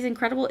 all of these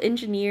incredible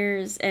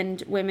engineers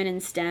and women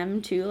in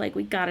STEM too, like,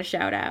 we gotta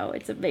shout out.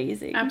 It's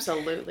amazing.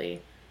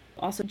 Absolutely.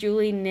 Also,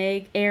 Julie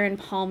Nigg, Aaron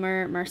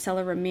Palmer,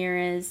 Marcela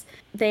Ramirez,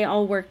 they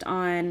all worked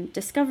on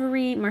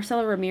Discovery.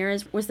 Marcela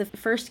Ramirez was the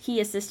first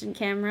key assistant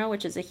camera,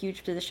 which is a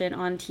huge position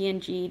on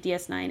TNG,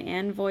 DS9,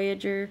 and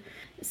Voyager.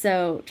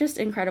 So just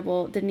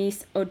incredible.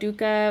 Denise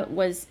Oduka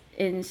was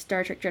in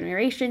Star Trek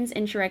Generations,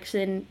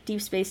 Insurrection,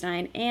 Deep Space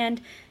Nine,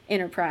 and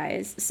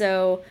Enterprise.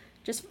 So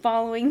just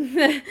following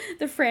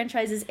the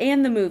franchises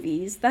and the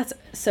movies. That's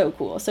so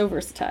cool, so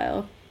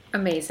versatile.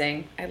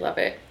 Amazing. I love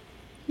it.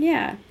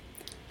 Yeah.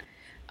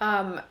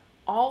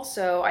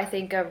 Also, I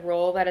think a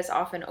role that is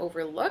often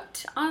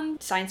overlooked on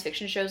science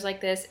fiction shows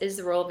like this is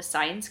the role of a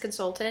science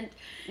consultant.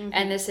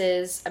 And this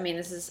is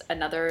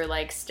another,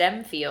 like,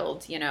 STEM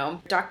field,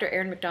 Dr.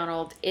 Erin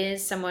McDonald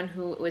is someone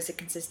who was a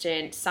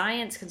consistent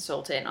science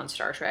consultant on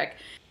Star Trek.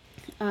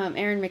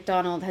 Erin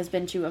McDonald has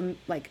been to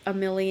a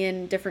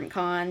million different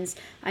cons.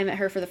 I met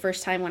her for the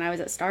first time when I was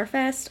at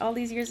Starfest all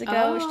these years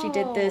ago. Oh. She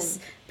did this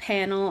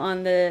panel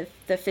on the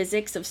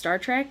physics of Star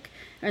Trek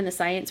and the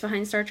science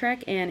behind Star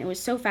Trek, and it was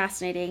so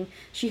fascinating.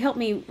 She helped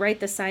me write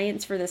the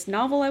science for this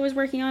novel I was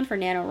working on for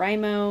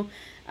NaNoWriMo.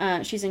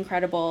 She's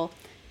incredible,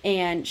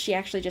 and she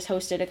actually just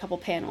hosted a couple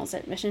panels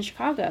at Mission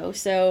Chicago.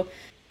 So,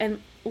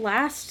 and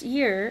last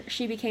year,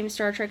 she became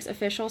Star Trek's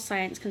official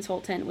science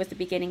consultant with the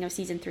beginning of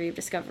season 3 of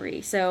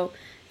Discovery. So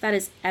that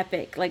is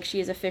epic. Like, she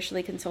is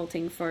officially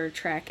consulting for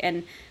Trek,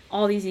 and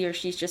all these years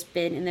she's just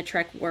been in the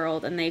Trek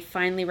world, and they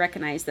finally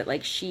recognized that,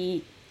 like,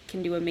 she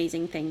can do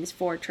amazing things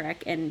for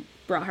Trek and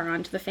brought her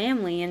onto the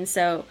family. And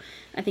so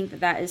I think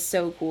that is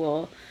so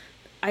cool.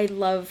 I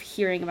love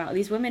hearing about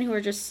these women who are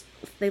just,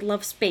 they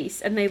love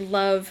space and they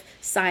love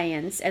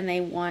science and they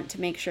want to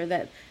make sure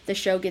that the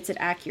show gets it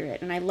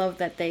accurate. And I love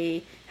that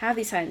they have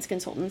these science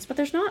consultants, but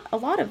there's not a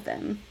lot of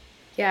them.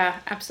 Yeah,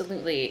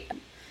 absolutely.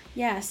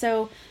 Yeah,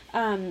 so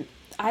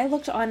I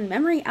looked on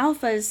Memory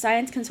Alpha's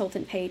science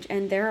consultant page,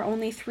 and there are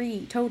only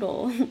 3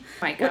 total.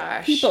 My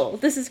gosh. People,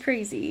 this is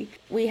crazy.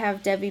 We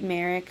have Debbie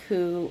Merrick,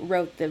 who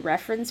wrote the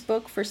reference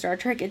book for Star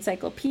Trek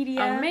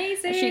Encyclopedia.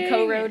 Amazing. She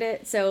co-wrote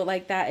it, so,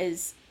 like, that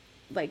is,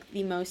 like,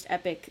 the most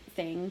epic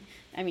thing.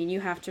 I mean, you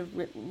have to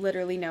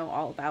literally know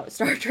all about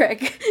Star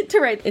Trek to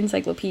write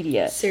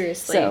Encyclopedia.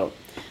 Seriously. So,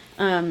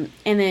 and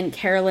then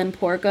Carolyn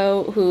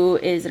Porco, who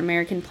is an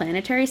American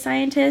planetary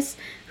scientist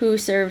who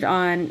served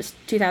on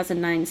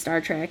 2009 Star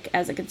Trek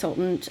as a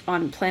consultant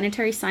on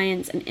planetary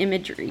science and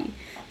imagery.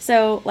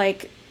 So,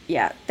 like,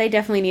 yeah, they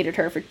definitely needed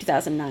her for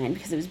 2009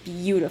 because it was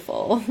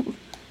beautiful.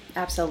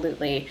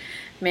 Absolutely.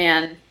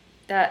 Man,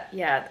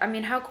 I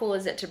mean, how cool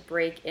is it to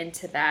break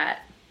into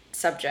that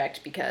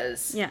subject?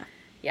 Because,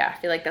 yeah,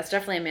 I feel like that's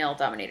definitely a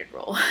male-dominated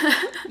role.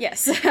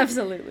 Yes,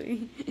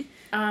 absolutely.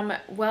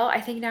 Well, I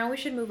think now we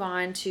should move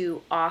on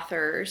to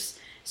authors.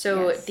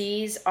 So Yes.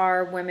 These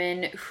are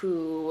women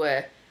who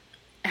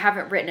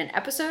haven't written an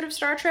episode of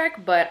Star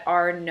Trek, but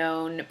are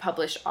known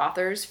published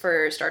authors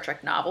for Star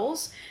Trek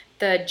novels.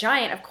 The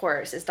giant, of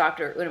course, is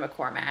Dr. Una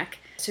McCormack.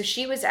 So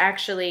she was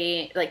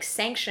actually, like,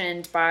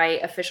 sanctioned by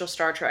official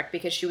Star Trek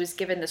because she was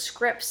given the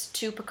scripts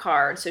to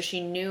Picard, so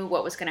she knew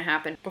what was going to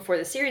happen before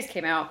the series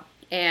came out.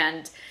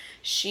 And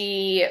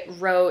she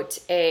wrote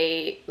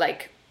a,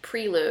 like,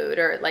 prelude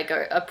or like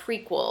a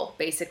prequel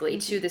basically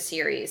to the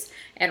series,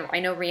 and I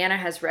know Rhianna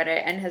has read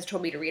it and has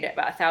told me to read it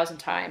about 1,000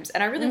 times,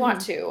 and I really want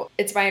to.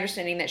 It's my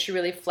understanding that she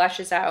really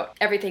fleshes out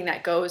everything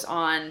that goes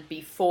on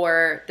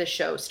before the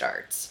show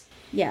starts.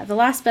 Yeah, The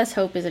Last Best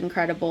Hope is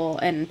incredible,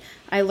 and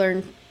I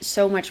learned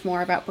so much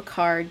more about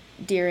Picard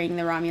during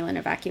the Romulan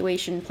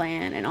evacuation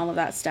plan and all of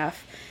that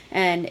stuff,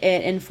 and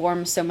it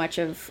informs so much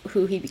of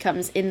who he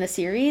becomes in the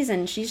series,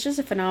 and she's just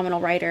a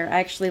phenomenal writer. I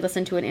actually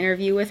listened to an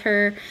interview with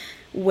her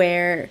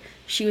where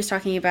she was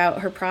talking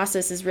about her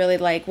process is really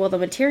like, well, the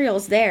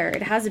material's there,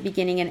 it has a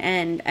beginning and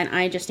end, and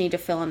I just need to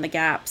fill in the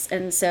gaps.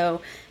 And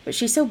so, but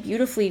she so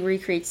beautifully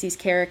recreates these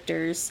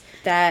characters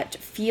that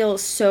feel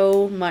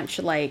so much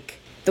like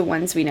the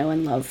ones we know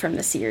and love from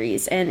the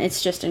series, and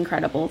it's just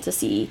incredible to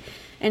see.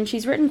 And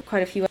she's written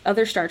quite a few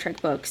other Star Trek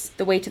books,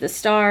 The Way to the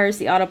Stars,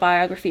 the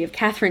autobiography of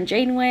Catherine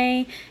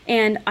Janeway,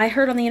 and I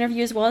heard on the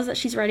interview as well as that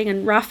she's writing a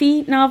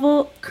Raffi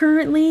novel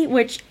currently,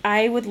 which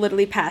I would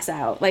literally pass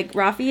out. Like,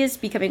 Raffi is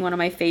becoming one of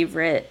my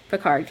favorite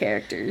Picard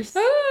characters.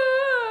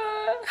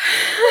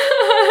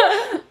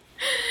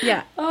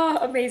 Yeah. Oh,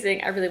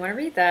 amazing. I really want to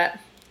read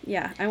that.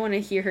 Yeah, I want to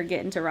hear her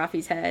get into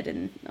Raffi's head,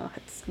 and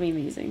it's going to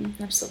be amazing.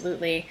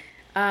 Absolutely.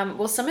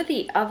 Well, some of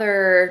the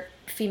other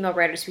female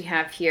writers we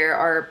have here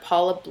are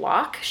Paula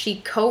Block. She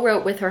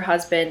co-wrote with her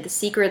husband The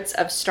Secrets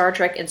of Star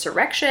Trek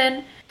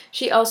Insurrection.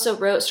 She also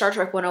wrote Star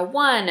Trek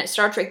 101,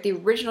 Star Trek The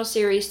Original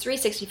Series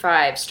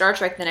 365, Star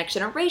Trek The Next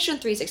Generation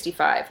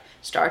 365,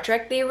 Star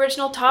Trek The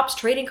Original Topps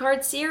Trading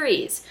Card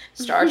Series,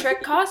 Star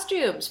Trek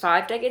Costumes,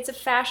 5 Decades of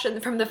Fashion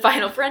from the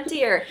Final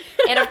Frontier,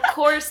 and of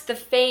course the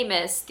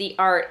famous The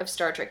Art of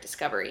Star Trek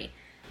Discovery.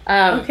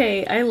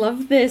 Okay, I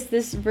love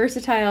this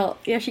versatile.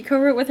 Yeah, she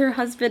co-wrote with her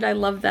husband. I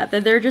love that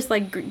they're just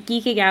like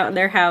geeking out in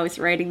their house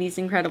writing these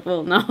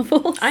incredible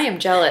novels. I am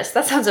jealous.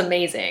 That sounds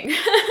amazing.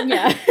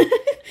 Yeah.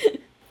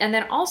 And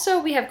then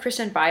also we have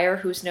Kristen Beyer,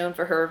 who's known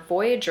for her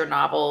Voyager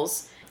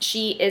novels.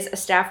 She is a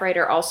staff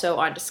writer also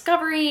on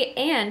Discovery,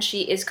 and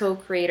she is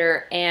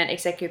co-creator and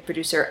executive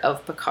producer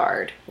of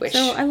Picard.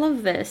 So I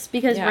love this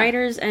because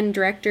writers and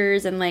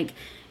directors and, like,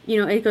 you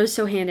know, it goes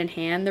so hand in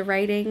hand, the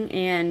writing,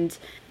 and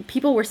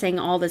people were saying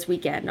all this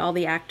weekend, all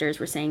the actors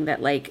were saying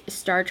that, like,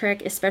 Star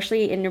Trek,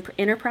 especially in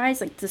Enterprise,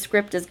 like, the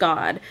script is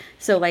God.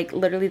 So, like,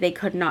 literally they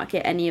could not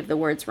get any of the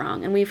words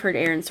wrong. And we've heard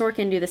Aaron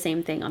Sorkin do the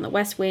same thing on The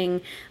West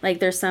Wing. Like,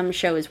 there's some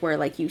shows where,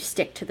 like, you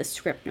stick to the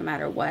script no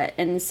matter what.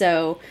 And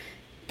so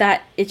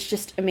that, it's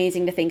just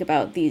amazing to think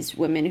about these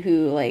women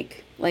who,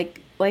 like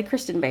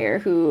Kristen Beyer,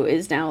 who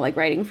is now, like,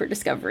 writing for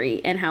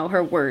Discovery, and how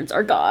her words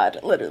are God,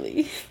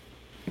 literally.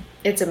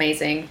 It's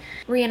amazing.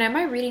 Rhianna, am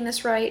I reading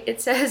this right? It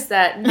says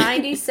that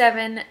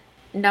 97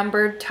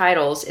 numbered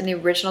titles in the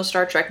original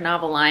Star Trek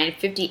novel line,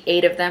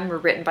 58 of them were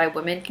written by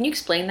women. Can you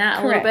explain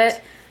that a little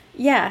bit?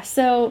 Yeah,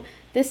 so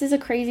this is a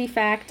crazy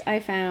fact I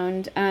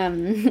found.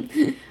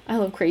 I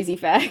love crazy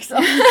facts.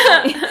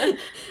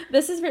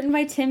 This is written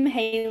by Tim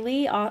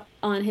Haley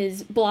on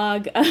his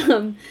blog,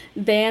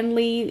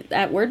 Vanly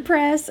at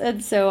WordPress.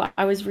 And so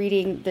I was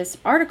reading this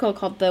article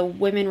called The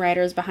Women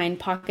Writers Behind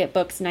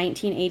Pocketbook's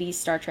 1980s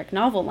Star Trek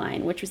Novel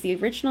Line, which was the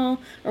original,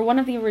 or one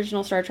of the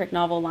original Star Trek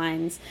novel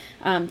lines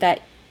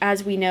that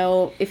as we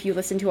know, if you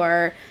listen to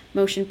our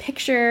motion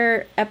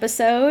picture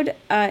episode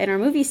in our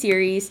movie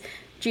series,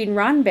 Gene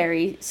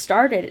Roddenberry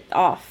started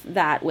off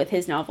that with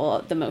his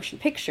novel, The Motion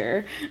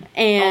Picture.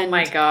 And, oh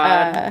my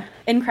God.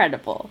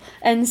 Incredible.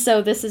 And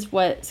so this is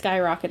what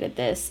skyrocketed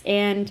this.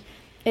 And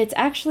it's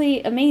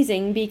actually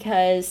amazing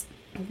because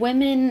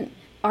women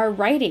are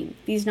writing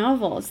these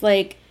novels.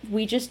 Like,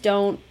 we just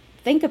don't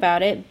think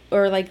about it,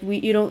 or like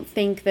you don't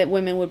think that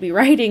women would be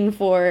writing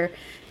for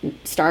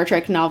Star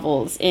Trek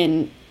novels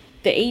in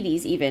the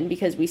 80s even,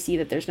 because we see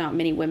that there's not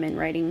many women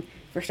writing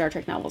for Star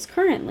Trek novels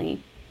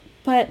currently.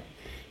 But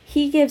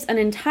he gives an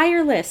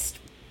entire list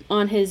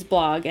on his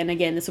blog, and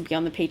again, this will be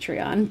on the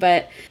Patreon,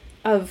 but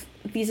of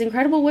these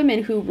incredible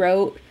women who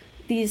wrote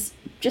these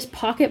just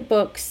pocket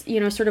books, you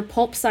know, sort of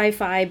pulp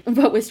sci-fi,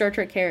 but with Star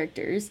Trek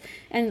characters.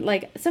 And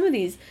like some of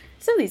these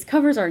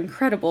covers are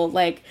incredible.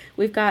 Like,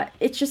 we've got,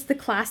 it's just the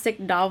classic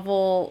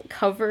novel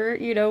cover,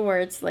 you know, where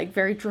it's like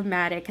very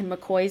dramatic and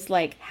McCoy's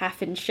like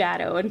half in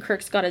shadow and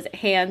Kirk's got his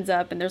hands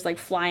up and there's like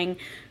flying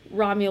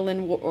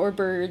Romulan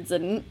warbirds,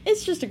 and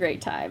it's just a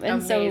great time.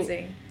 And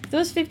amazing. So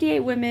those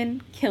 58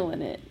 women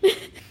killing it.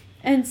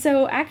 And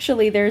so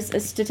actually there's a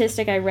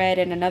statistic I read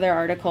in another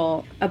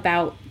article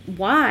about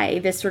why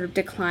this sort of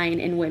decline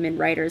in women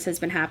writers has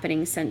been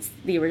happening since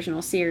the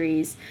original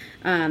series.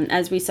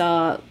 As we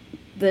saw,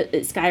 it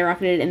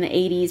skyrocketed in the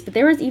 80s, but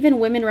there was even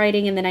women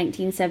writing in the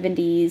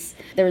 1970s.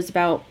 There was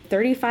about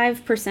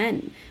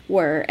 35%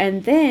 were,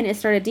 and then it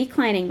started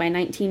declining by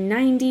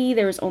 1990.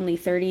 There was only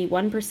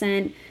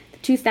 31%.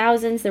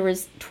 2000s there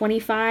was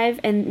 25,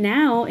 and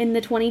now in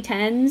the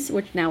 2010s,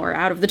 which now we're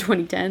out of the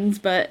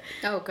 2010s, but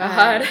oh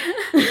god,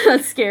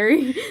 that's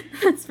scary.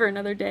 That's for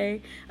another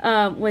day.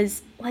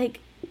 Was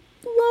like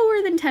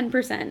lower than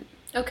 10%.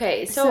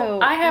 Okay,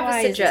 so I have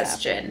a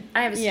suggestion.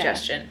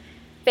 Yeah.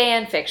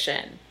 Fan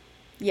fiction.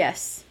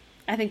 Yes,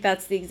 I think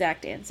that's the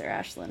exact answer,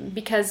 Ashlyn.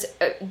 Because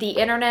the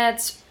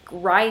internet's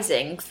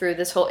rising through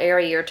this whole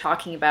area you're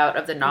talking about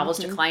of the novels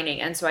declining,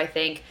 and so I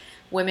think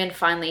women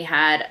finally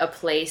had a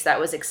place that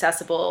was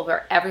accessible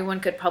where everyone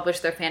could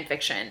publish their fan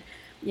fiction.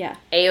 Yeah.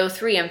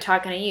 AO3, I'm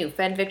talking to you.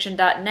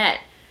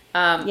 Fanfiction.net.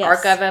 Yes.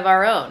 Archive of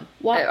Our Own.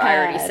 Wattpad. I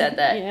already said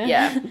that.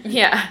 Yeah.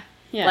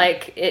 Yeah.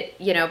 Like, it,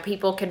 you know,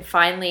 people can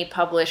finally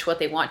publish what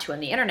they want to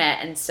on the internet.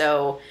 And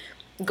so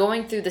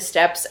going through the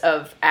steps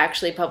of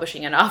actually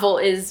publishing a novel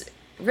is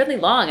really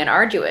long and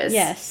arduous.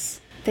 Yes.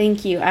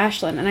 Thank you,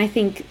 Ashlyn. And I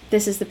think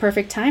this is the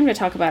perfect time to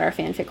talk about our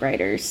fanfic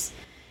writers.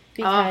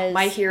 Because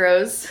my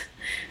heroes.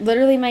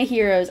 Literally my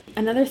heroes.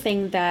 Another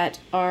thing that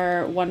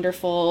our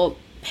wonderful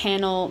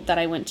panel that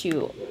I went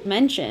to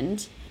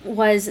mentioned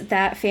was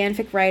that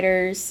fanfic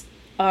writers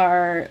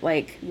are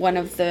like one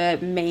of the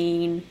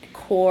main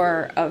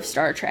core of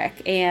Star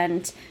Trek,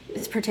 and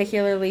it's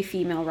particularly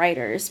female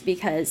writers,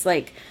 because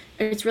like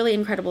it's really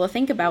incredible to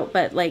think about,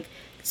 but like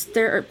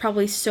there are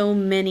probably so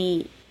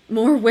many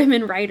more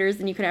women writers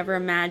than you could ever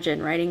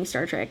imagine writing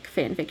Star Trek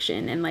fan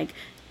fiction and like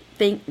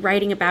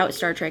writing about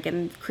Star Trek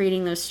and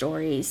creating those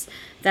stories,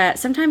 that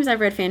sometimes I've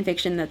read fan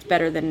fiction that's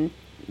better than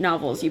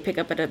novels you pick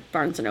up at a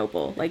Barnes and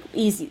Noble. Like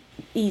easy.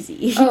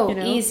 Oh, you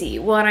know? Easy.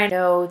 Well, and I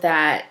know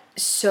that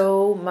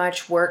so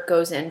much work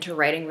goes into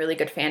writing really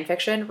good fan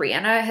fiction.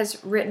 Rihanna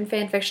has written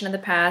fan fiction in the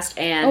past,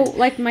 and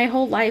like my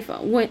whole life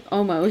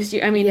almost.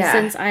 I mean,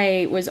 since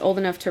I was old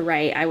enough to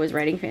write, I was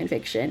writing fan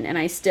fiction, and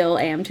I still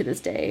am to this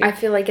day. I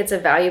feel like it's a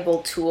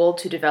valuable tool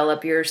to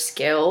develop your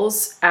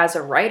skills as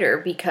a writer,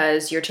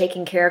 because you're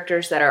taking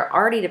characters that are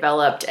already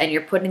developed and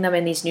you're putting them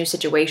in these new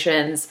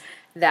situations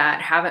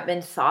that haven't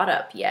been thought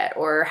up yet,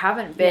 or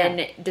haven't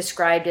been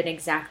described in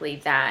exactly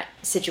that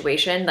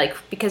situation, like,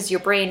 because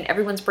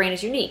everyone's brain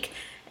is unique.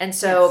 And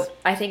so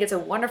I think it's a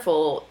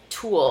wonderful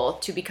tool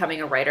to becoming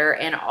a writer,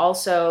 and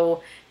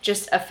also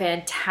just a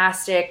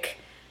fantastic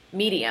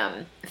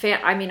medium.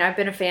 I've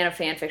been a fan of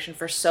fan fiction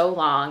for so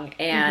long,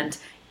 and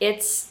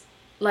it's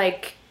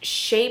like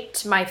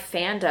shaped my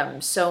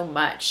fandom so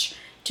much,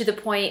 to the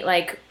point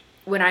like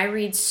when I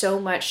read so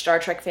much Star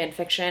Trek fan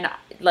fiction,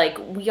 like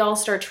we all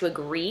start to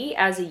agree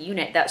as a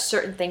unit that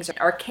certain things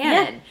are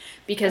canon,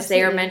 because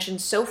they are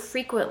mentioned so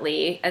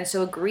frequently and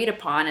so agreed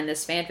upon in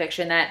this fan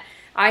fiction that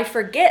I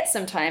forget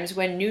sometimes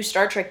when new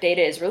Star Trek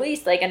data is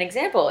released. Like, an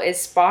example is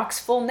Spock's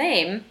full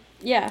name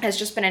has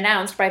just been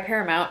announced by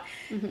Paramount.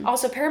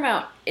 Also,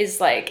 Paramount is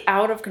like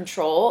out of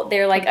control.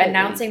 They're like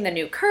announcing the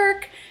new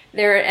Kirk.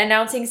 They're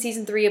announcing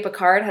season 3 of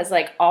Picard has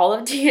like all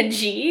of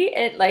TNG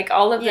and like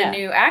all of the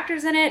new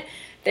actors in it.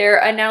 They're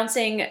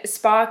announcing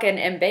Spock and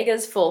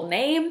Mbega's full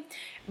name,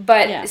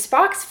 but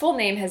Spock's full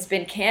name has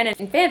been canon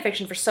in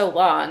fanfiction for so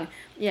long.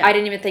 Yeah. I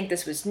didn't even think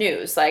this was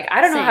news. Like, I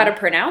don't know how to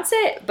pronounce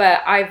it,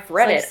 but I've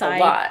read it a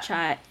lot.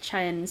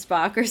 Chyan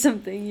Spock or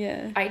something,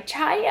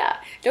 Chaya.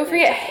 Don't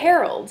forget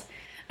Harold.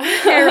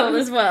 Harold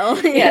as well.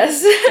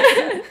 Yes.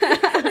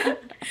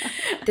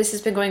 This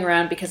has been going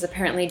around because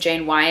apparently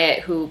Jane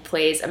Wyatt, who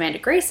plays Amanda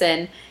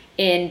Grayson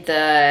in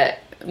the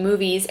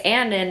movies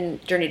and in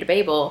Journey to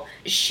Babel,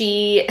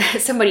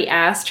 somebody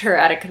asked her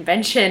at a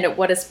convention,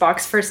 what is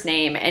Spock's first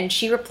name? And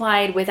she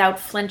replied without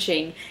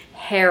flinching,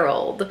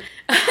 Harold.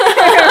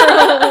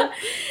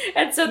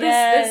 And so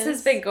this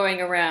has been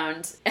going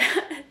around.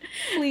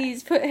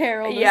 Please put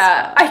Harold.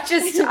 Yeah,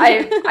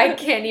 I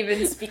can't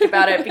even speak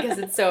about it because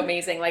it's so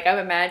amazing. Like, I'm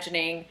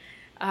imagining,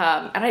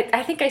 and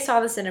I think I saw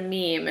this in a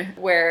meme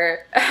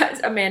where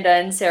Amanda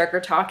and Sarek are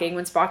talking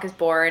when Spock is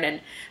born, and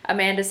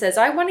Amanda says,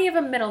 I want to give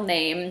a middle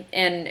name,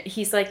 and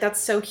he's like, that's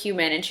so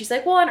human, and she's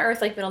like, well, on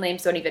Earth, like, middle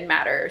names don't even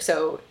matter,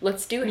 so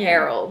let's do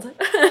Harold.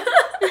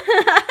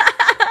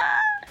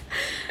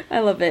 I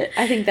love it.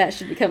 I think that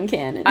should become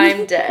canon.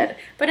 I'm dead.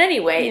 But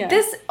anyway,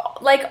 this,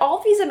 like,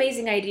 all these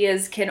amazing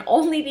ideas can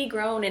only be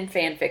grown in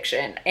fan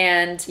fiction.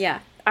 And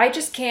I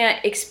just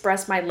can't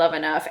express my love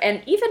enough.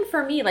 And even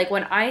for me, like,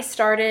 when I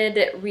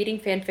started reading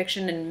fan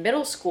fiction in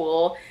middle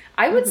school,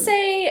 I would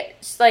say,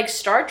 like,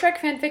 Star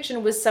Trek fan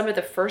fiction was some of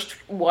the first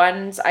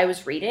ones I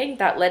was reading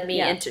that led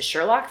me into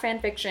Sherlock fan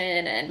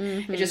fiction,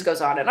 and it just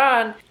goes on and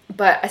on.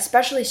 But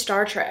especially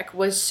Star Trek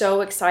was so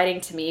exciting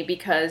to me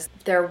because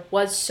there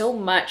was so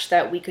much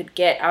that we could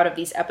get out of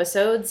these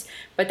episodes,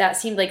 but that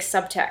seemed like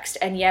subtext.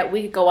 And yet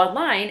we could go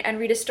online and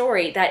read a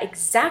story that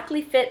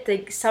exactly fit the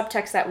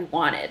subtext that we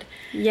wanted.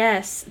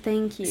 Yes,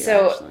 thank you.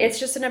 So Ashley. It's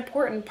just an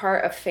important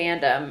part of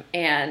fandom,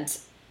 and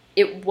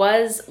it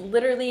was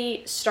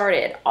literally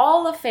started.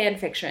 All of fan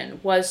fiction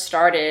was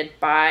started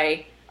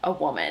by a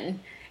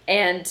woman.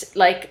 And,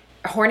 like,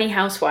 horny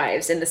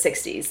housewives in the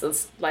 60s,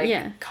 let's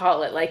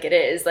call it like it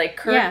is. Like,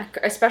 Kirk,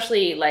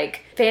 especially,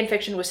 like, fan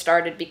fiction was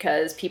started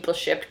because people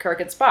shipped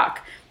Kirk and Spock.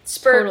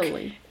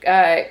 Totally.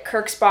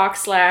 Kirk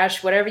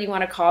Spock / whatever you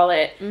want to call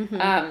it.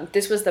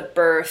 This was the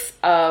birth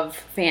of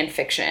fan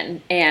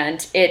fiction,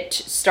 and it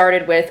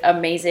started with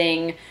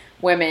amazing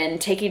women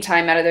taking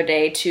time out of their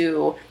day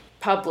to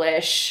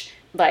publish,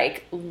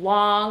 like,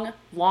 long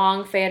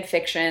fan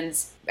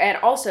fictions, and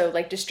also,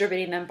 like,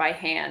 distributing them by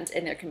hand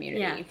in their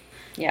community.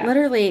 Yeah.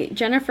 Literally,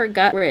 Jennifer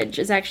Guttridge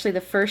is actually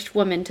the first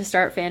woman to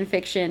start fan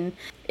fiction.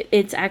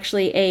 It's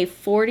actually a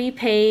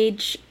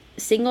 40-page,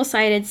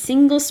 single-sided,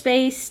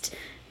 single-spaced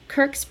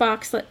Kirk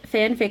Spock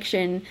fan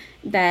fiction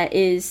that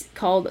is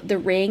called The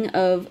Ring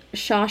of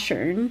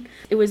Shoshern.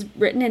 It was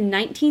written in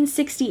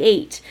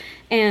 1968,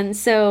 and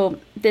so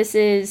this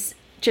is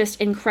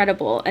just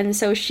incredible. And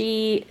so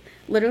she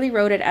literally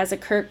wrote it as a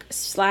Kirk /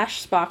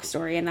 Spock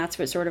story, and that's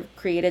what sort of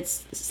created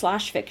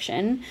slash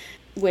fiction,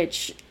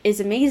 which is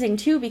amazing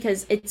too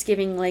because it's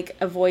giving, like,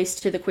 a voice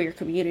to the queer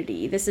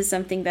community. This is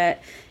something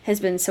that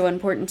has been so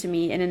important to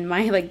me, and in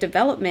my, like,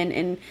 development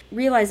and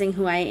realizing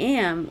who I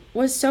am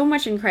was so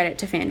much in credit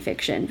to fan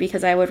fiction,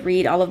 because I would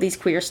read all of these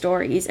queer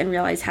stories and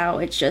realize how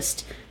it's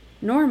just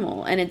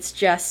normal and it's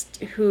just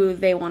who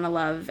they want to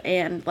love,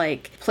 and,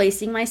 like,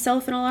 placing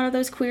myself in a lot of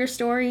those queer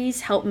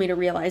stories helped me to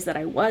realize that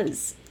I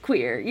was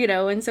queer, you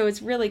know. And so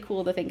it's really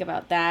cool to think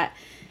about that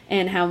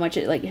and how much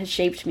it, like, has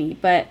shaped me.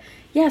 But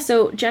yeah,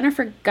 so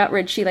Jennifer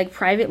Guttridge, she, like,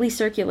 privately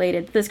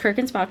circulated this Kirk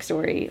and Spock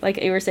story,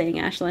 like you were saying,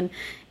 Ashlyn,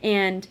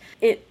 and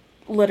it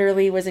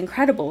literally was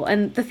incredible.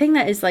 And the thing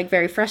that is, like,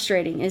 very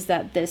frustrating is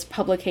that this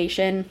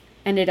publication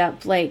ended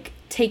up, like,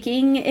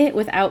 taking it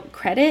without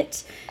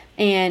credit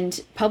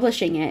and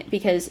publishing it,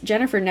 because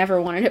Jennifer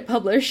never wanted it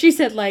published. She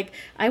said, like,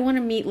 I want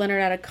to meet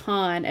Leonard at a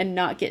con and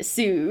not get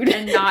sued.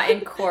 And not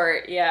in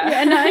court,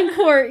 Yeah, not in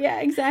court,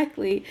 yeah,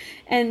 exactly.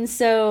 And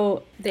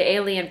so the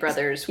Alien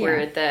Brothers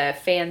were the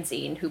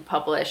fanzine who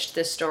published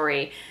this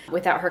story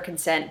without her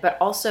consent, but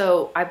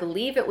also I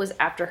believe it was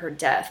after her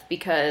death,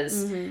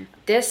 because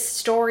this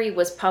story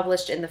was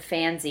published in the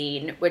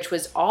fanzine, which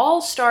was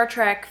all Star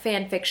Trek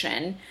fan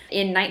fiction,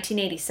 in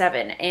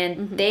 1987,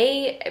 and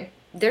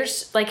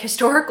there's, like,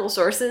 historical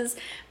sources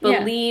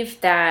believe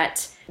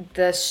that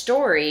the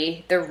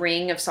story, The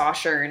Ring of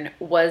Shoshern,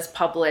 was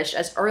published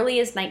as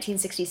early as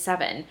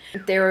 1967.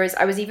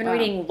 I was even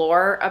reading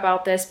lore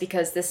about this,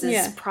 because this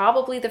is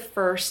probably the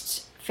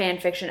first fan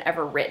fiction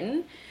ever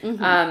written,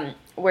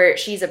 where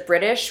she's a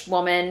British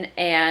woman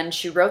and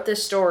she wrote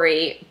this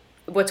story.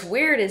 What's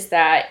weird is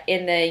that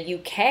in the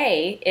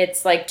UK,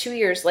 it's like 2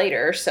 years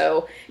later.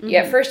 So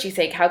at first you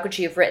think, how could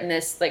she have written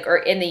this? Like, or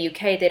in the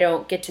UK, they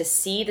don't get to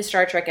see the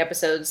Star Trek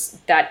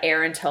episodes that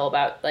air until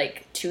about,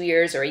 like, 2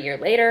 years or a year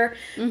later.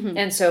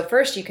 And so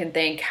first you can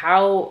think,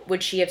 how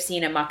would she have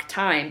seen Amok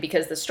Time?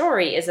 Because the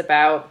story is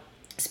about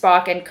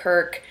Spock and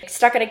Kirk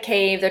stuck in a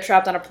cave, they're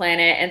trapped on a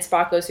planet, and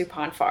Spock goes through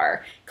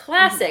Ponfar.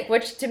 Classic,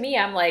 which to me,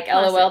 I'm like,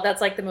 LOL,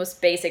 that's like the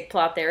most basic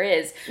plot there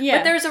is.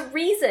 But there's a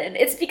reason.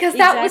 It's because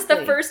that was the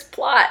first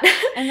plot.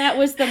 And that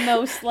was the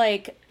most,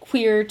 like,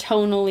 queer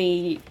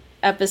tonally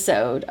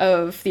episode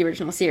of the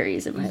original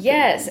series, in my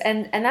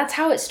opinion. And that's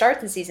how it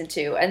starts in season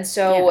 2. And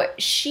so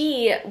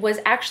she was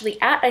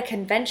actually at a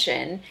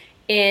convention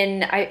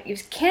in it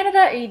was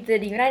Canada or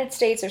the United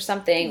States or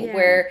something,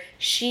 where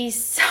she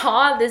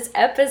saw this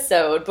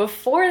episode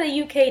before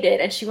the UK did,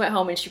 and she went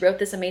home and she wrote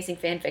this amazing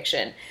fan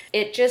fiction.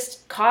 It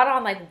just caught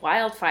on like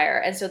wildfire.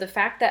 And so the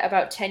fact that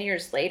about 10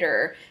 years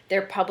later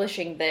they're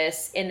publishing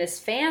this in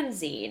this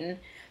fanzine,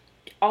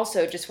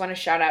 also just want to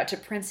shout out to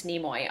Prince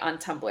Nimoy on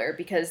Tumblr,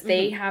 because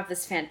they have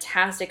this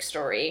fantastic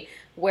story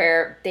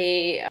where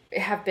they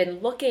have been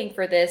looking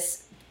for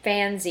this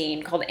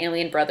fanzine called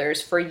Alien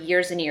Brothers for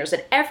years and years,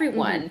 and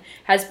everyone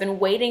has been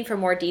waiting for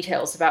more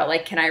details about,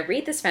 like, can I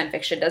read this fan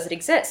fiction? Does it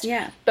exist?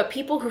 Yeah. But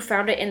people who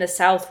found it in the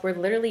South were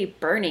literally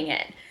burning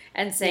it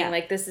and saying,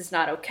 like, this is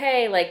not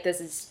okay, like,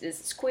 this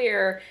is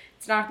queer,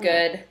 it's not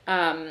good.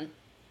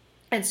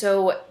 And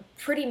so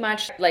pretty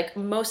much, like,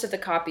 most of the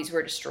copies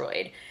were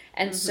destroyed.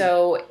 And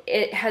so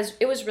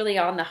it was really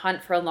on the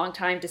hunt for a long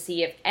time to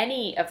see if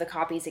any of the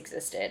copies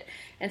existed.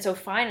 And so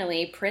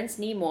finally, Prince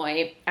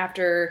Nimoy,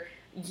 after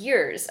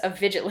years of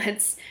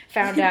vigilance,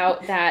 found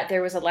out that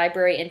there was a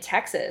library in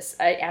Texas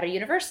at a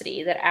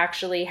university that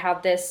actually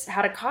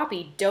had a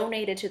copy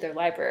donated to their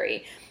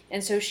library.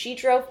 And so she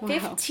drove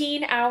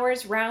 15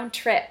 hours round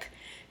trip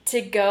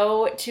to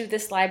go to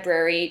this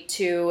library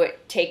to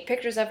take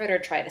pictures of it or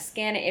try to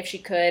scan it if she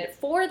could,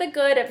 for the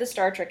good of the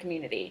Star Trek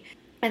community.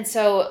 And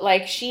so,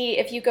 like,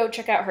 if you go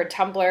check out her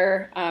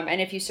Tumblr, and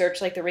if you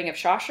search, like, the Ring of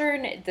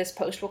Shawshurn, this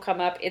post will come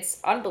up.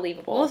 It's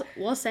unbelievable.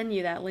 We'll send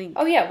you that link.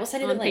 Oh, yeah, we'll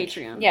send you the link.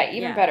 Patreon. Yeah,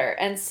 even better.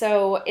 And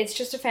so it's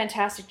just a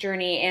fantastic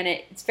journey, and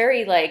it's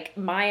very, like,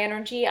 my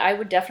energy. I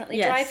would definitely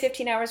drive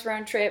 15 hours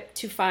round trip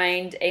to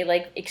find a,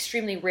 like,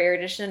 extremely rare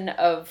edition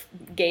of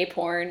gay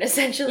porn,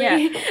 essentially.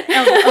 Yeah.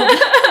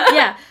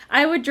 Yeah,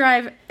 I would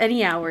drive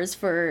any hours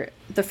for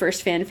the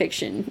first fan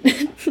fiction,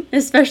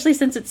 especially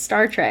since it's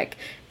Star Trek.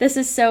 This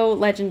is so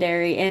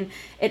legendary, and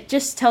it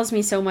just tells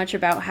me so much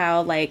about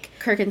how, like,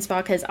 Kirk and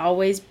Spock has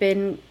always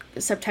been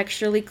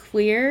subtextually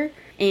queer,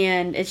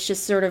 and it's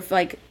just sort of,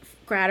 like,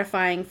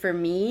 gratifying for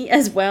me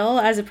as well,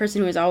 as a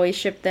person who has always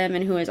shipped them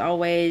and who has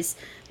always,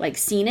 like,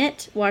 seen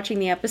it watching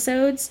the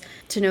episodes,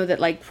 to know that,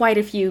 like, quite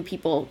a few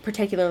people,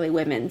 particularly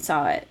women,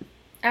 saw it.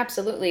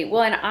 Absolutely.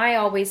 Well, and I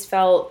always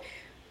felt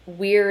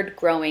weird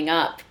growing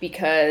up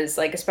because,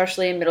 like,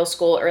 especially in middle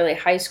school, early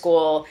high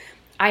school,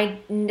 I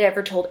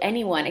never told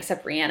anyone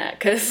except Brianna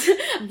because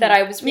that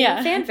I was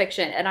reading fan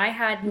fiction, and I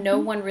had no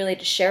one really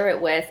to share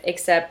it with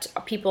except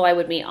people I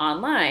would meet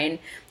online,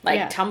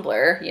 like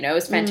Tumblr, you know,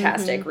 is a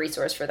fantastic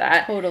resource for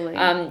that. Totally.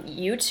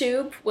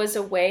 YouTube was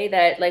a way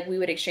that, like, we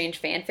would exchange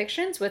fan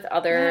fictions with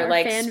other,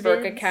 like,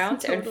 Spurk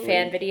accounts and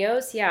fan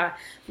videos. Yeah.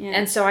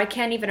 And so I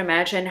can't even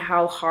imagine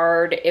how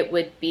hard it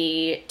would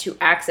be to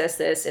access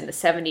this in the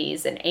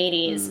 70s and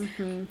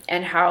 80s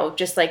and how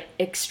just, like,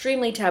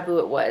 extremely taboo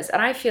it was.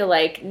 And I feel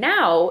like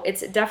now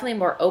it's definitely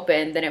more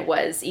open than it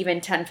was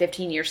even 10,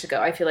 15 years ago.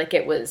 I feel like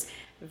it was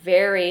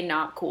very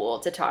not cool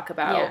to talk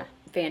about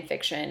fan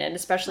fiction, and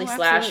especially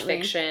slash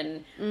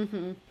fiction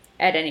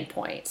at any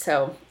point.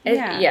 So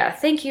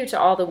thank you to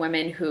all the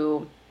women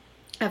who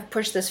have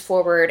pushed this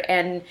forward,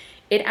 and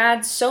it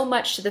adds so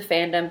much to the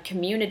fandom: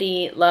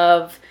 community,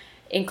 love,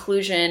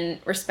 inclusion,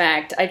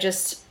 respect. I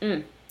just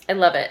I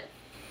love it.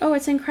 Oh,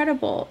 it's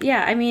incredible.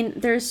 Yeah, I mean,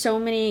 there's so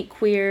many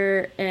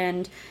queer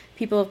and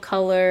people of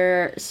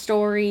color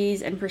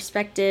stories and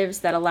perspectives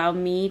that allow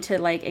me to,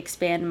 like,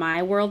 expand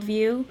my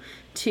worldview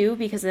too,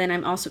 because then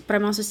I'm also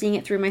seeing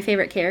it through my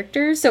favorite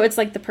characters. So it's,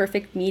 like, the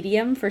perfect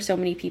medium for so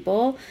many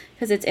people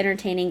because it's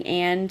entertaining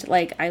and,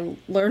 like, I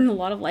learn a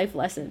lot of life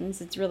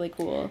lessons. It's really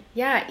cool.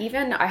 Yeah,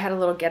 even I had a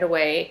little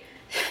getaway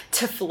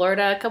to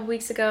Florida a couple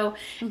weeks ago,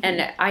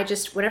 and I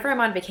just, whenever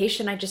I'm on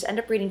vacation, I just end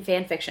up reading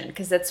fan fiction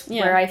because that's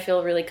where I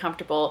feel really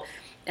comfortable.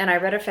 And I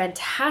read a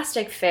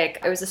fantastic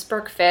fic. It was a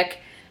Spurk fic,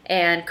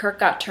 and Kirk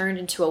got turned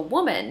into a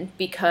woman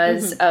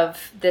because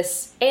of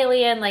this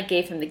alien, like,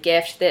 gave him the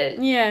gift.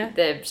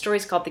 The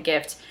story's called The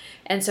Gift.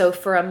 And so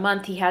for a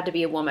month he had to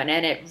be a woman,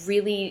 and it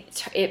really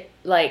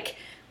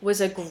was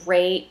a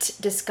great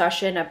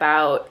discussion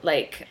about,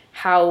 like,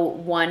 how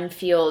one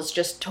feels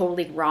just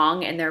totally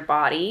wrong in their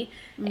body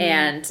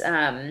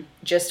and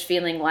just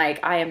feeling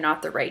like I am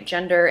not the right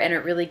gender. And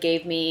it really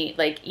gave me,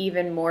 like,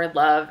 even more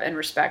love and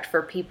respect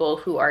for people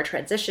who are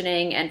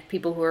transitioning and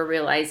people who are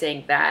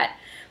realizing that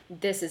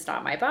this is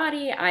not my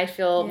body. I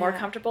feel more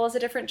comfortable as a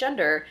different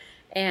gender.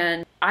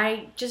 And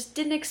I just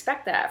didn't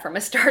expect that from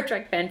a Star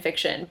Trek fan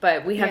fiction.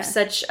 But we have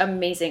such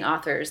amazing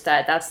authors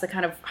that's the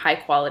kind of high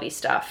quality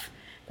stuff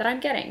that I'm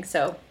getting.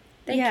 So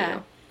thank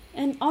you.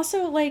 And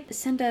also, like,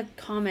 send a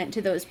comment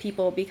to those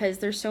people, because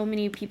there's so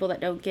many people that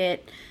don't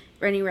get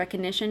any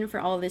recognition for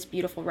all this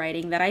beautiful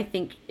writing that I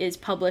think is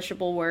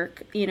publishable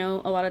work. You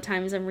know, a lot of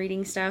times I'm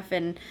reading stuff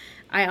and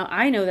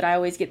I know that I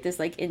always get this,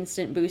 like,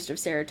 instant boost of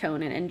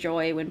serotonin and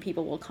joy when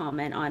people will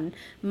comment on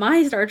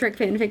my Star Trek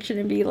fan fiction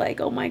and be like,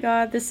 oh my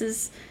god, this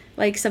is,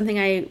 like, something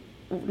I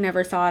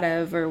never thought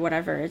of or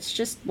whatever. It's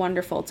just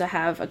wonderful to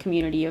have a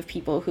community of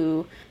people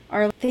who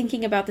are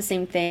thinking about the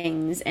same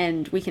things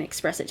and we can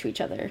express it to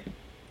each other.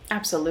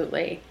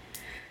 Absolutely.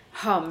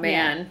 Oh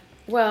man. Yeah.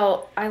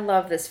 Well, I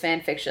love this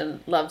fan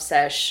fiction love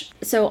sesh.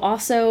 So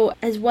also,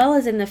 as well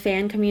as in the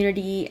fan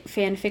community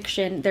fan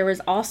fiction, there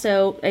was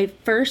also the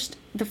first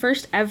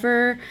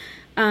ever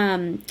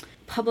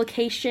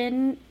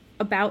publication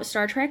about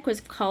Star Trek was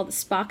called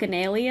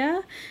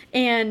Spockanalia,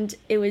 and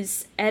it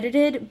was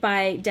edited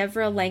by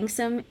Devra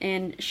Langsam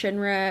and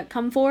Shinra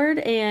Comfort,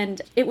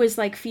 and it was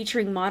like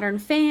featuring modern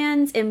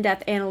fans,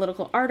 in-depth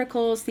analytical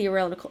articles,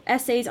 theoretical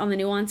essays on the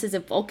nuances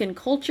of Vulcan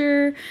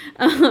culture,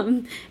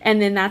 and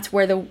then that's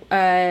where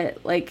the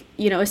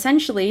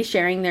essentially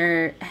sharing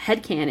their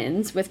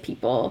headcanons with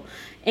people.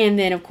 And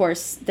then, of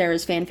course,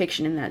 there's fan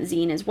fiction in that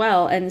zine as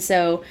well. And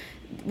so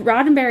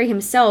Roddenberry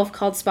himself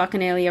called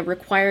Spockanalia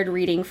required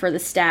reading for the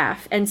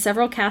staff, and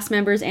several cast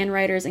members and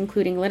writers,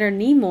 including Leonard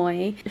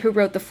Nimoy, who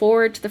wrote the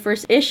foreword to the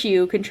first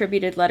issue,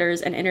 contributed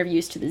letters and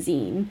interviews to the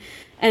zine.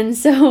 And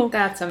so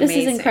that's amazing.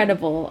 This is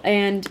incredible.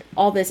 And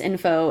all this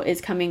info is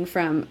coming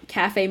from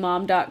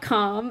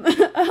cafemom.com,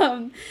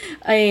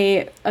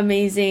 a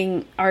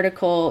amazing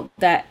article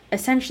that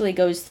essentially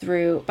goes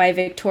through, by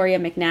Victoria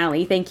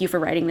McNally. Thank you for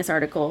writing this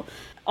article,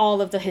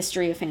 all of the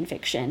history of fan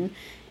fiction.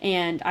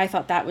 And I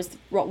thought that was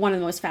one of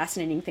the most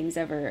fascinating things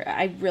ever.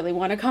 I really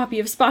want a copy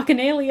of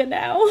Spockanalia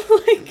now.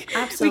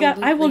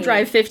 Absolutely. I will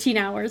drive 15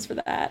 hours for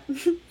that.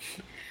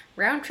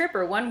 Round trip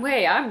or one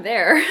way, I'm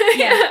there.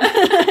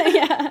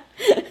 Yeah.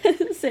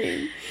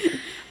 Same.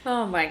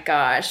 Oh my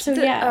gosh. So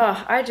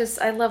yeah.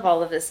 I love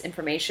all of this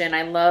information.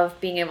 I love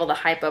being able to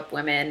hype up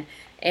women.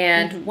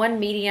 And one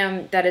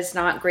medium that is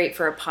not great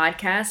for a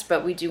podcast,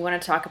 but we do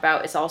want to talk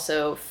about, is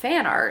also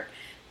fan art.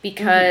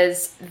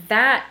 Because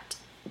that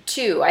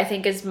too, I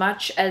think, as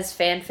much as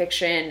fan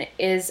fiction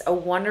is a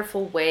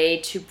wonderful way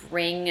to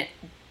bring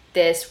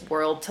this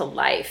world to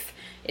life,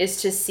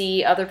 is to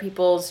see other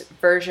people's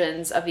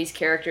versions of these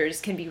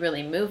characters can be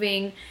really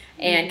moving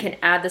and can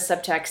add the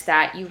subtext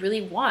that you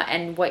really want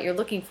and what you're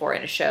looking for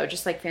in a show,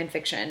 just like fan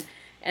fiction.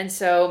 And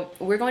so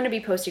we're going to be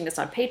posting this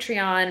on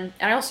Patreon.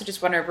 And I also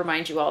just want to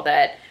remind you all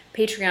that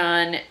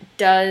Patreon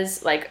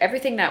does, like,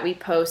 everything that we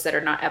post that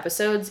are not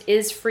episodes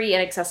is free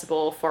and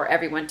accessible for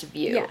everyone to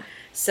view. Yeah.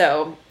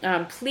 So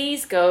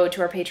please go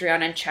to our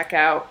Patreon and check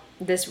out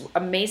this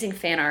amazing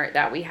fan art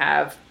that we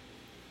have.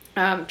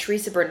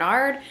 Teresa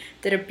Bernard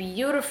did a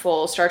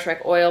beautiful Star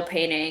Trek oil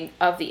painting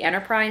of the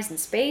Enterprise in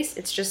space.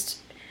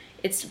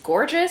 It's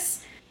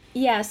gorgeous.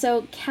 Yeah,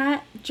 so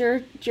Kat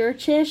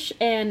Jurchich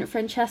and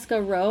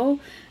Francesca Rowe,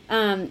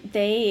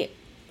 they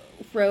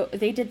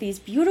did these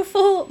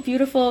beautiful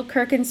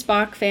Kirk and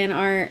Spock fan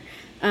art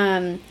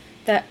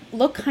that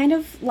look kind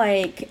of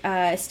like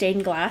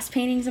stained glass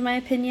paintings, in my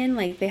opinion.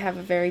 Like, they have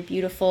a very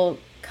beautiful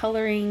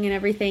coloring and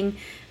everything.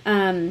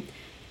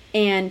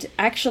 And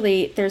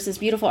actually, there's this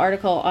beautiful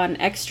article on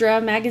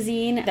Extra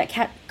magazine that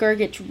Kat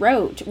Gergich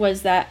wrote,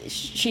 was that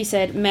she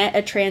said, met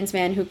a trans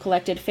man who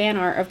collected fan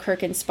art of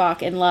Kirk and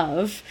Spock in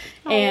love.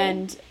 Oh.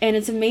 And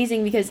it's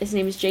amazing because his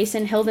name is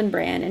Jason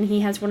Hildenbrand, and he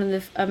has one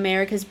of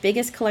America's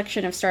biggest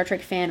collection of Star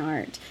Trek fan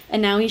art.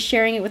 And now he's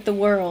sharing it with the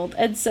world.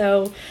 And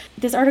so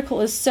this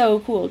article is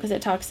so cool because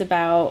it talks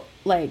about,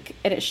 and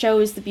it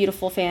shows the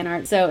beautiful fan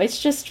art. So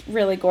it's just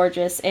really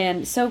gorgeous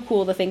and so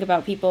cool to think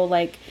about people,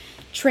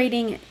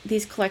 trading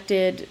these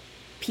collected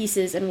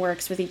pieces and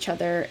works with each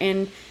other.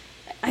 And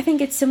I think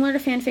it's similar to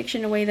fan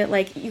fiction in a way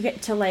that you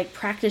get to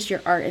practice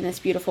your art in this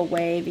beautiful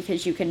way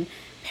because you can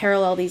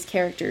parallel these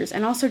characters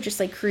and also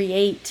just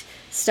create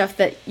stuff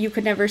that you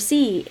could never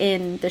see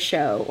in the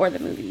show or the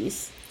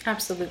movies.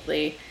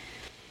 Absolutely.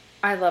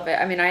 I love it.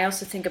 I mean, I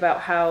also think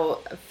about how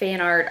fan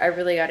art I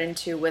really got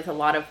into with a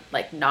lot of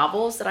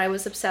novels that I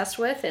was obsessed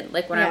with, and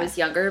when I was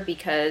younger,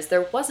 because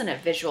there wasn't a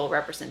visual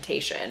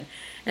representation.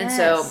 And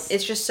so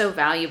it's just so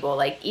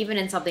valuable, even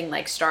in something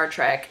like Star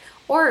Trek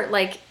or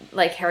like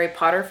Harry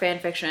Potter fan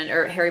fiction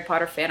or Harry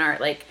Potter fan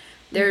art,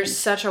 there's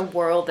such a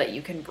world that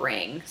you can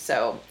bring.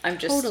 So I'm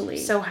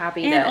just so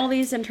happy and all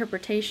these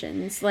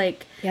interpretations.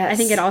 Yes. I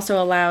think it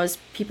also allows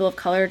people of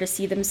color to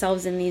see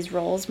themselves in these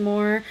roles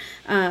more.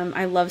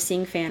 I love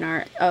seeing fan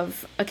art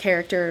of a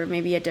character,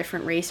 maybe a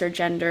different race or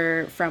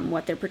gender from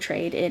what they're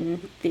portrayed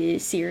in the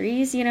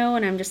series,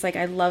 and I'm just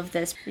I love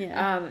this.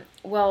 Yeah.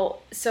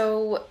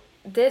 So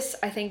this,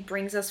 I think,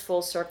 brings us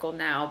full circle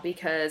now,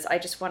 because I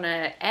just want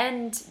to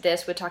end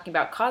this with talking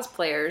about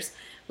cosplayers.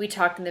 We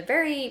talked in the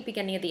very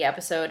beginning of the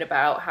episode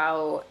about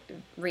how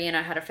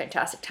Rhianna had a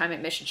fantastic time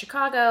at Mission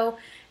Chicago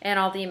and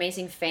all the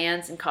amazing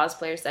fans and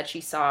cosplayers that she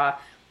saw.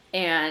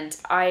 And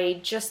I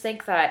just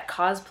think that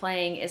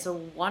cosplaying is a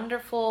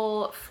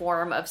wonderful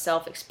form of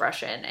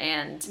self-expression.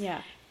 And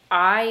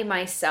I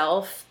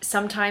myself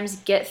sometimes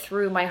get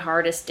through my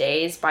hardest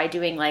days by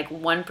doing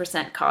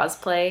 1%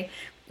 cosplay,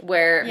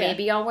 where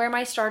maybe I'll wear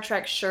my Star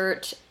Trek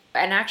shirt.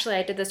 And actually,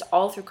 I did this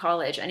all through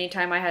college.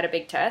 Anytime I had a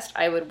big test,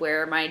 I would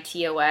wear my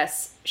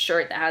TOS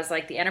shirt that has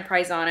the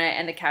Enterprise on it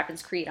and the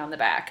Captain's Creed on the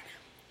back.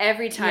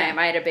 Every time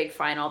I had a big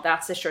final,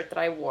 that's the shirt that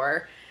I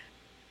wore.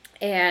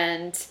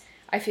 And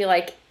I feel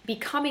like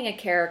becoming a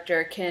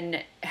character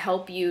can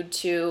help you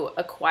to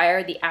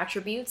acquire the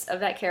attributes of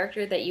that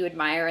character that you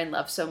admire and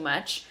love so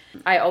much.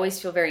 I always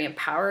feel very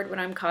empowered when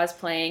I'm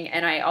cosplaying,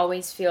 and I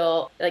always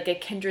feel like a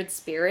kindred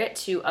spirit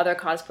to other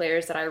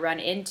cosplayers that I run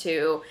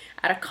into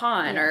at a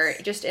con or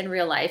just in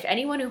real life.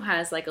 Anyone who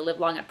has like a live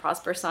long and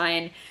prosper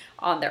sign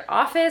on their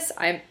office,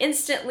 I'm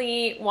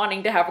instantly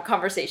wanting to have a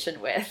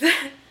conversation with.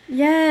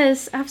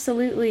 Yes,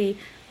 absolutely.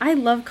 I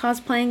love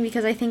cosplaying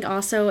because I think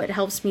also it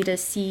helps me to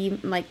see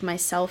like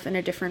myself in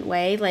a different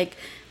way. Like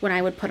when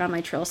I would put on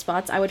my trail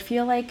spots, I would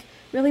feel like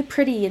really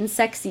pretty and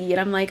sexy, and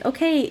I'm like,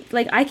 okay,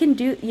 like I can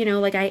do,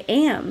 like I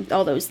am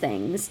all those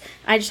things.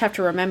 I just have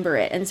to remember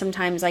it, and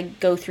sometimes I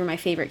go through my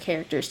favorite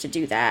characters to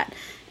do that.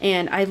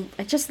 And I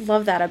just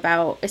love that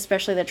about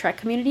especially the Trek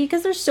community,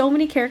 because there's so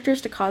many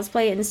characters to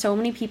cosplay and so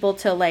many people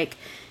to like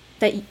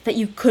that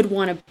you could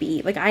want to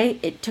be. Like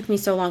it took me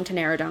so long to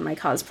narrow down my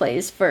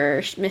cosplays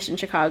for Mission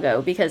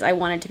Chicago because I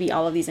wanted to be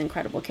all of these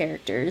incredible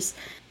characters.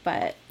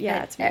 But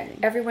yeah, it's amazing.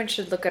 Everyone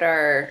should look at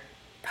our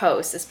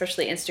posts,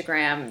 especially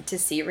Instagram, to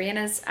see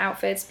Rhianna's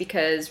outfits,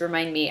 because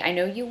remind me, I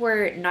know you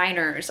were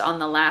Niners on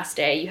the last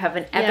day. You have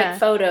an epic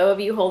photo of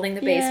you holding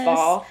the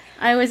baseball.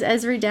 I was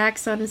Ezri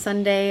Dax on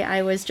Sunday.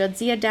 I was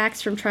Jadzia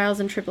Dax from Trials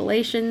and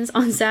Tribulations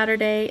on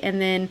Saturday.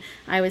 And then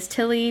I was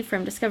Tilly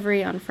from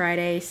Discovery on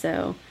Friday.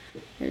 So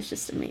it was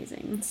just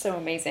amazing. So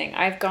amazing.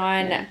 I've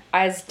gone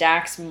as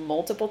Dax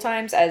multiple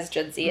times, as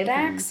Jadzia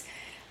Dax.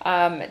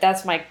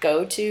 That's my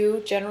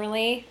go-to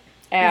generally.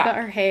 You've got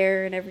her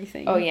hair and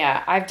everything. Oh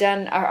yeah, I've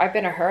been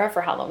Uhura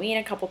for Halloween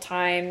a couple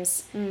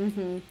times.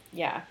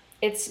 Yeah,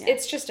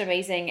 it's just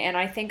amazing, and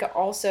I think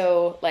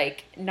also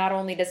like not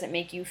only does it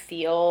make you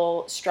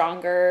feel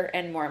stronger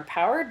and more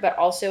empowered, but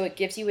also it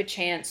gives you a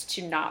chance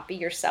to not be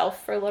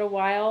yourself for a little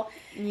while.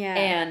 Yeah,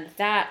 and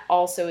that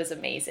also is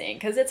amazing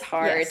because it's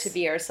hard to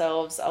be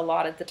ourselves a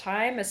lot of the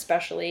time,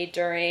 especially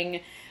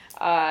during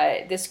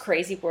this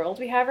crazy world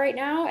we have right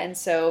now. And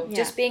so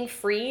just being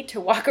free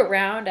to walk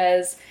around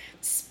as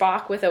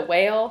Spock with a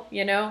whale,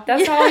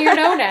 that's all you're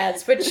known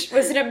as, which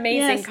was an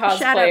amazing cosplayer.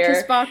 Shout out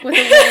to Spock with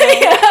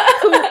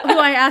a whale, who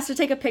I asked to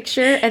take a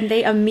picture, and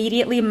they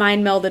immediately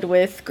mind melded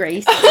with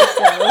Grace. So,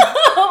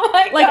 oh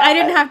my God. Like I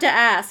didn't have to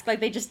ask,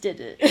 like they just did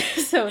it.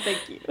 So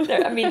thank you.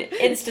 I mean,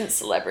 instant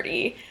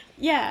celebrity.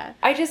 Yeah.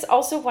 I just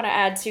also want to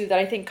add too that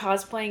I think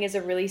cosplaying is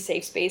a really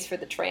safe space for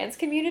the trans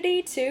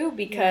community too,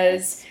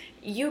 because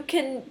you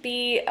can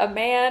be a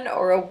man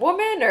or a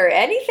woman or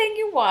anything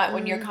you want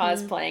when you're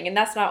cosplaying. And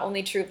that's not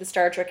only true of the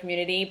Star Trek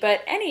community,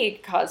 but any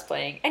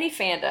cosplaying, any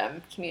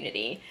fandom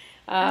community.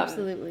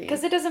 Absolutely.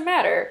 Because it doesn't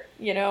matter,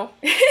 you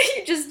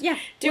just do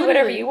literally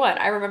whatever you want.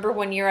 I remember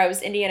one year I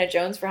was Indiana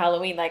Jones for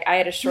Halloween. Like I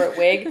had a short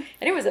wig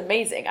and it was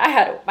amazing. I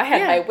had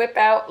my whip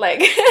out,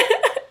 like...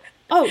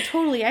 Oh,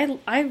 totally.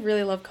 I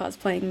really love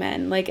cosplaying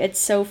men. Like it's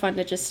so fun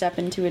to just step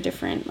into a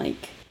different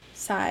like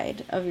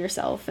side of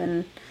yourself,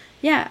 and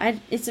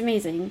it's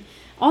amazing.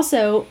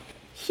 Also,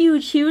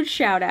 huge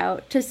shout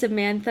out to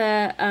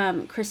Samantha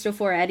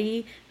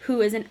Cristoforetti,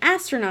 who is an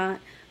astronaut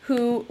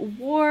who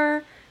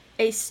wore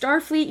a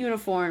Starfleet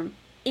uniform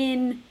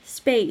in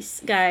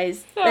space,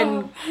 guys.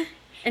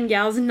 And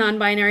gals and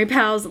non-binary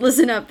pals,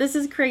 listen up. This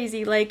is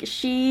crazy. Like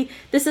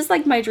this is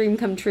like my dream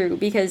come true,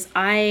 because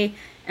I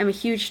am a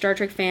huge Star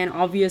Trek fan,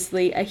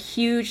 obviously, a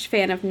huge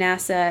fan of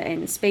NASA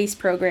and space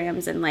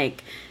programs and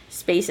like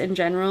space in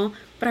general,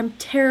 but I'm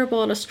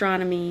terrible at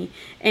astronomy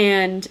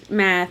and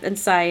math and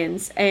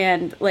science,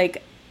 and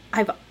like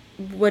I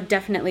would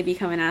definitely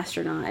become an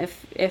astronaut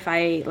if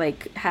I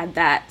like had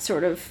that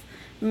sort of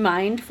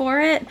mind for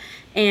it.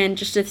 And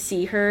just to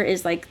see her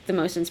is like the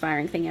most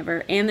inspiring thing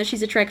ever, and that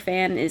she's a Trek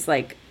fan is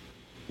like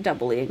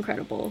doubly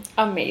incredible.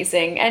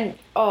 Amazing. And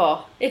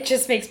it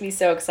just makes me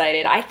so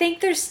excited. I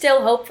think there's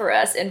still hope for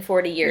us in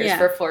 40 years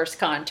for First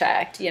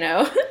Contact,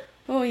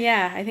 Oh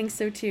yeah, I think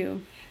so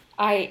too.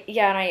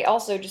 And I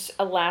also, just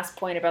a last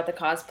point about the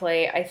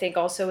cosplay, I think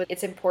also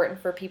it's important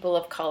for people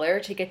of color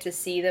to get to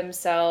see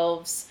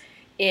themselves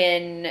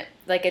in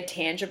like a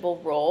tangible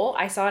role.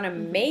 I saw an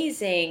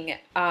amazing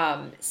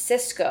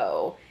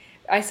Cisco.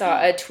 I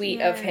saw a tweet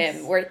of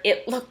him where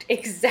it looked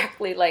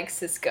exactly like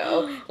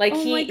Cisco. Like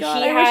he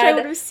had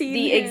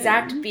the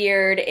exact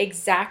beard,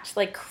 exact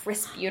like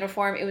crisp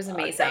uniform. It was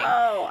amazing.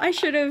 Oh,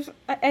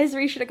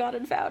 Ezri should have gone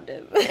and found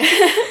him.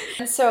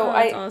 And so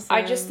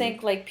I just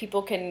think like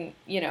people can,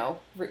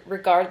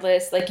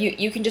 regardless, like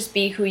you can just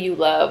be who you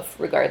love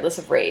regardless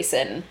of race.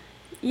 And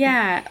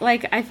yeah,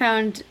 like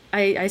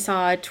I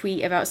saw a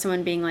tweet about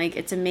someone being like,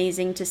 it's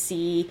amazing to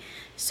see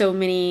so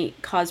many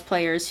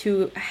cosplayers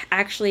who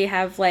actually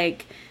have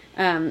like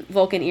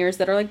Vulcan ears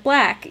that are like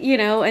black,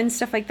 and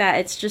stuff like that.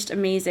 It's just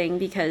amazing,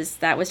 because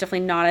that was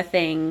definitely not a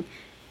thing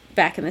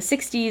back in the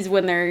 60s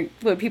when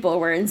people were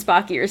wearing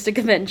Spock ears to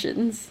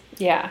conventions.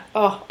 Yeah.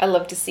 Oh, I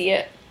love to see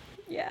it.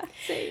 Yeah,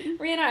 same.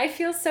 Rhianna, I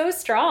feel so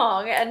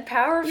strong and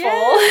powerful.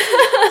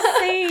 Yeah,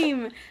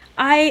 same.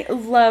 I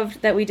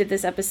loved that we did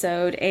this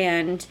episode,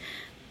 and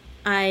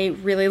I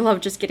really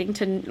love just getting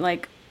to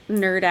like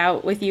nerd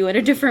out with you in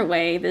a different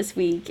way this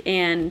week.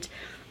 And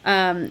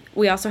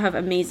we also have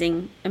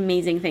amazing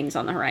things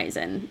on the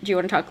horizon. Do you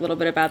want to talk a little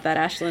bit about that,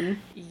 Ashlyn?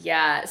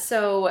 Yeah,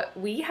 so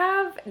we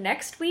have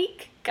next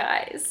week,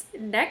 guys.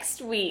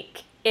 Next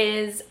week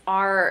is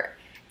our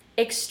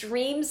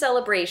extreme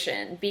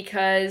celebration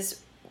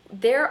because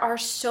there are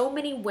so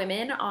many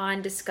women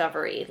on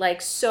Discovery,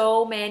 like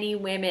so many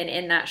women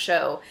in that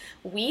show.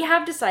 We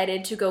have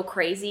decided to go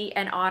crazy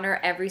and honor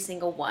every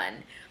single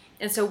one.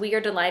 And so we are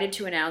delighted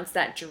to announce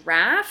that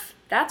Giraffe,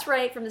 that's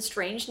right, from the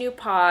Strange New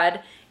Pod,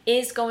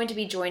 is going to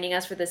be joining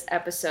us for this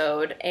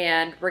episode.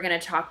 And we're going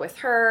to talk with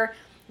her.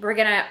 We're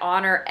going to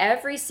honor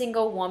every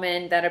single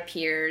woman that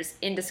appears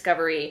in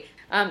Discovery.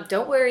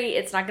 Don't worry,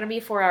 it's not going to be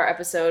a 4-hour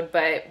episode,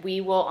 but we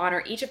will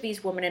honor each of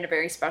these women in a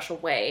very special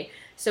way.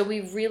 So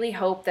we really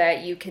hope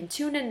that you can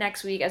tune in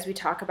next week as we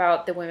talk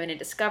about the women in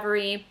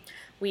Discovery.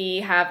 We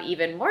have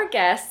even more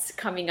guests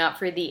coming up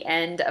for the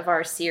end of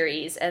our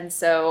series. And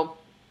so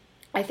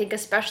I think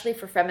especially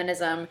for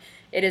feminism,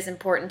 it is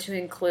important to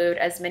include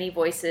as many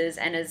voices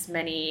and as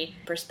many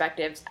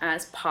perspectives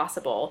as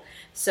possible.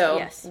 So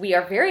yes, we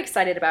are very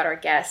excited about our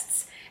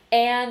guests.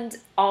 And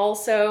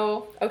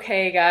also,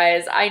 okay,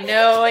 guys, I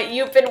know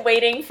you've been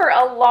waiting for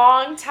a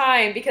long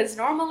time because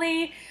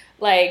normally,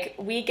 like,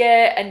 we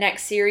get a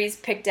next series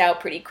picked out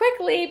pretty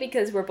quickly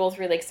because we're both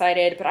really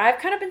excited. But I've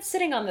kind of been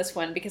sitting on this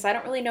one because I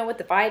don't really know what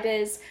the vibe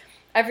is.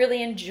 I've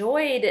really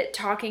enjoyed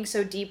talking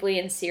so deeply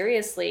and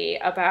seriously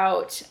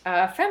about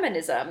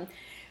feminism.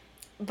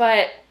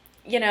 But,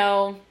 you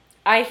know,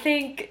 I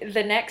think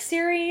the next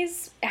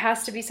series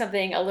has to be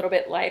something a little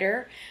bit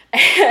lighter.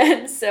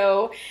 And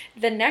so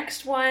the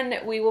next one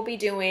we will be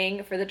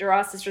doing for the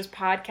Duras Sisters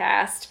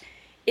podcast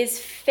is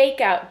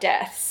fake out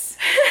deaths.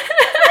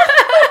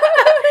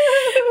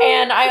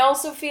 And I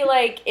also feel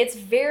like it's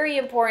very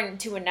important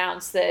to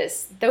announce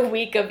this the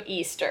week of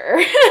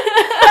Easter.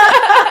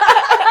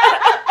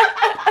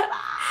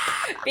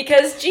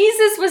 Because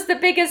Jesus was the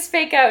biggest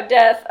fake out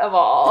death of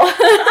all.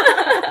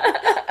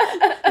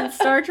 And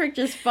Star Trek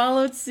just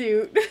followed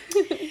suit.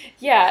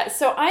 Yeah,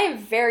 so I am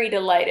very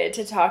delighted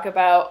to talk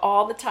about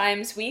all the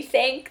times we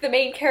think the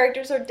main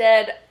characters are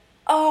dead.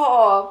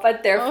 Oh,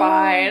 but they're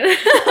fine.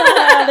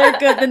 They're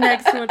good the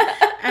next one.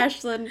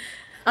 Ashlyn,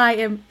 I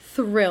am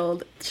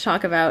thrilled to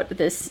talk about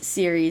this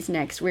series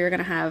next. We're going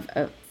to have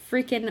a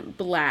freaking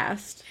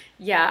blast.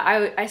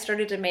 Yeah, I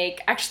started to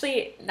make,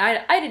 actually,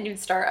 I didn't even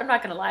start, I'm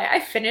not going to lie. I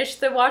finished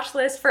the watch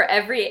list for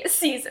every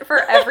season, for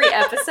every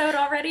episode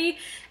already.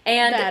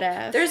 And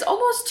Badass. There's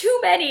almost too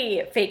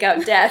many fake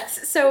out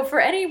deaths. So for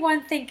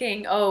anyone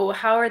thinking, oh,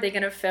 how are they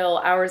going to fill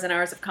hours and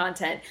hours of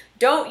content?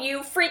 Don't you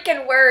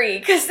freaking worry,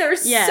 because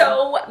there's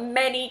so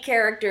many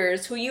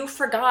characters who you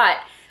forgot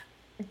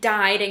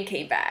died and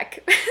came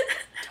back.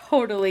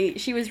 Totally.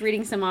 She was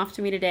reading some off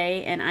to me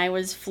today, and I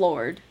was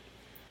floored.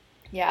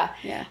 Yeah.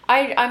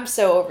 I'm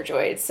so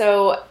overjoyed.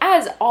 So,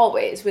 as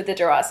always with the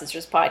Duras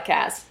Sisters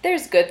podcast,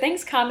 there's good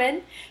things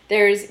coming.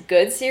 There's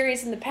good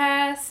series in the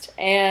past,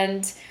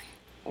 and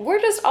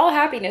we're just all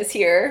happiness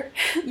here.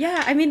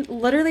 Yeah, I mean,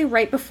 literally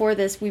right before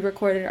this, we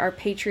recorded our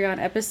Patreon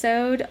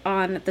episode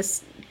on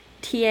the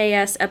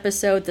TAS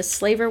episode, The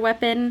Slaver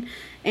Weapon,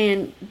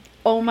 and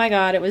oh my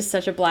god, it was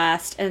such a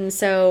blast. And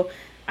so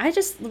I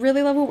just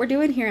really love what we're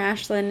doing here,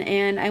 Ashlyn,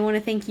 and I want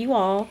to thank you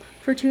all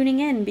for tuning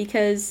in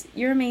because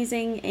you're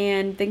amazing,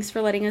 and thanks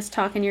for letting us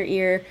talk in your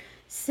ear,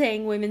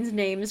 saying women's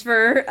names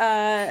for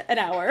an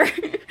hour.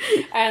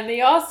 And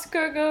the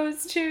Oscar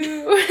goes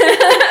to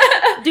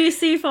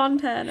DC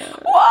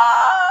Fontana.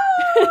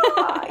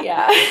 Wow!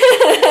 Yeah.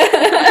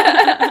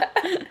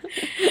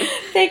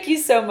 Thank you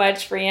so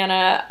much,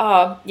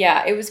 Brianna.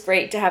 Yeah, it was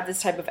great to have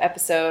this type of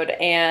episode,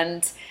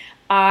 and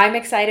I'm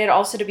excited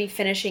also to be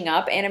finishing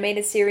up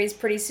animated series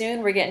pretty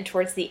soon. We're getting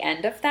towards the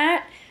end of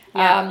that.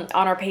 On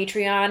our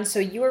Patreon. So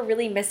you are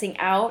really missing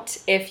out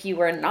if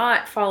you are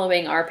not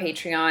following our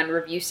Patreon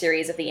review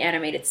series of the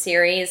animated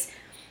series.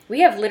 We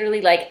have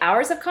literally like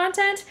hours of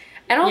content.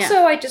 And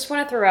also I just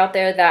want to throw out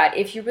there that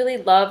if you really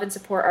love and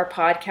support our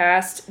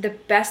podcast, the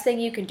best thing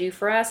you can do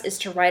for us is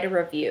to write a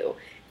review.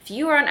 If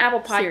you are on Apple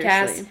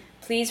Podcasts,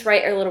 please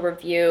write a little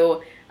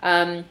review.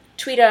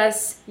 Tweet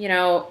us,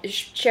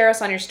 share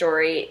us on your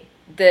story.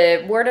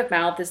 The word of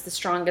mouth is the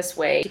strongest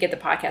way to get the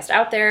podcast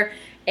out there.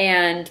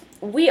 And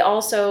we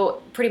also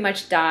pretty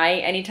much die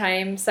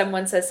anytime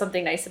someone says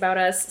something nice about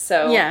us.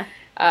 So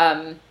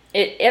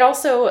it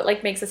also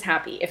like makes us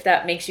happy if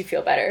that makes you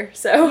feel better.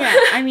 So yeah,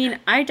 I mean,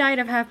 I died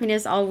of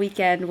happiness all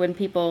weekend when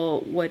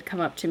people would come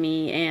up to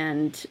me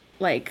and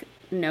like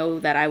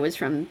know that I was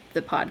from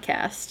the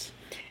podcast.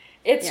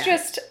 It's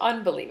just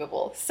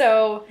unbelievable.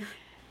 So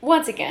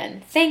once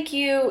again, thank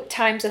you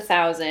times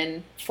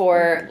 1,000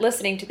 for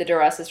listening to the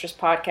Duras Sisters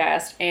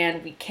podcast,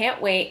 and we can't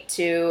wait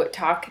to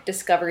talk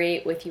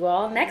Discovery with you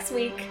all next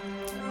week.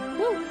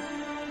 Woo.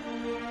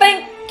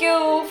 Thank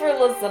you for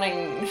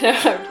listening.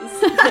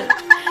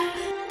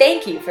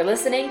 Thank you for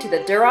listening to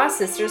the Duras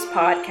Sisters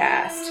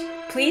podcast.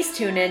 Please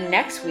tune in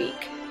next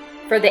week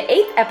for the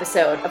 8th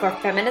episode of our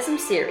feminism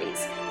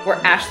series, where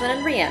Ashlyn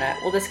and Brianna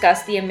will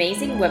discuss the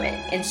amazing women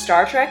in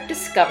Star Trek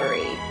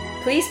Discovery.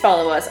 Please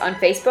follow us on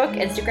Facebook,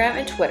 Instagram,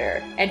 and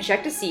Twitter, and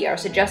check to see our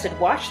suggested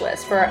watch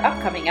list for our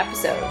upcoming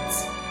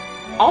episodes.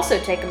 Also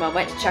take a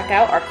moment to check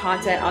out our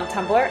content on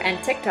Tumblr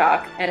and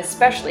TikTok, and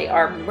especially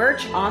our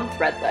merch on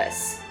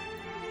Threadless.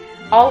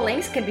 All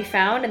links can be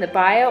found in the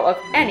bio of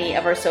any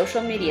of our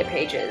social media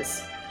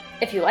pages.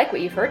 If you like what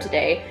you've heard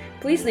today,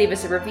 please leave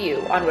us a review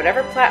on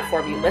whatever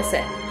platform you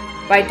listen.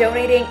 By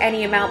donating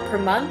any amount per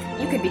month,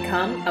 you can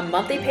become a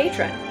monthly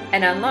patron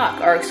and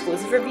unlock our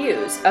exclusive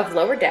reviews of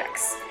Lower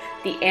Decks,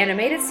 the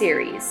animated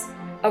series,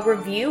 a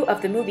review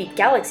of the movie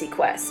Galaxy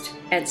Quest,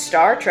 and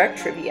Star Trek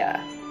trivia.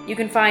 You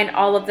can find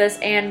all of this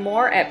and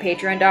more at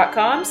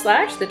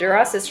patreon.com/The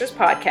Duras Sisters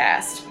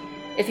Podcast.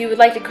 If you would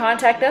like to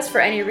contact us for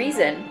any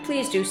reason,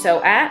 please do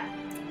so at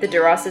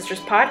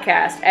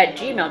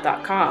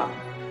thedurassisterspodcast@gmail.com.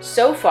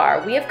 So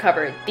far, we have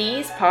covered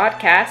these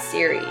podcast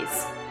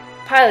series: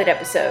 pilot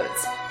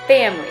episodes,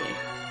 family,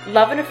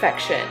 love and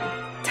affection,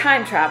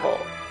 time travel,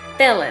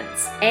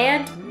 villains,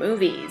 and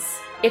movies.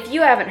 If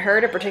you haven't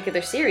heard a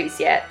particular series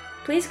yet,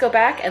 please go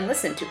back and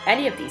listen to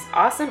any of these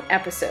awesome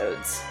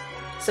episodes.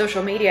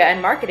 Social media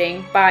and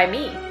marketing by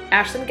me,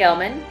 Ashlyn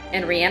Gelman,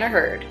 and Rhianna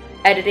Hurd.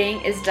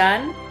 Editing is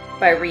done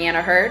by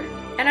Rhianna Hurd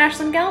and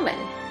Ashlyn Gelman.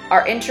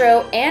 Our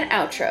intro and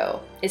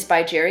outro is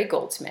by Jerry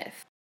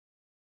Goldsmith.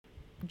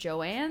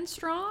 Joanne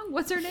Strong?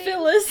 What's her name?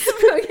 Phyllis.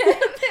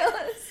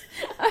 Phyllis.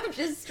 I'm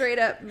just straight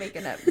up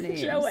making up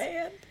names.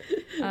 Joanne.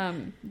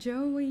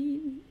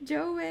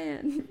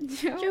 Joanne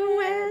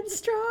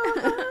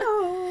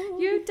Strong.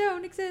 You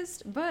don't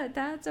exist, but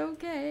that's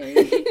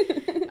okay.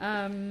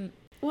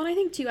 Well, I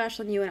think too,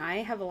 Ashlyn, you and I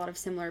have a lot of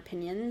similar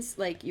opinions.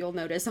 Like, you'll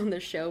notice on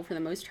this show, for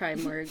the most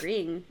time, we're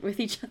agreeing with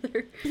each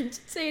other.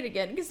 Say it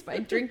again, because my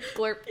drink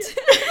glurped.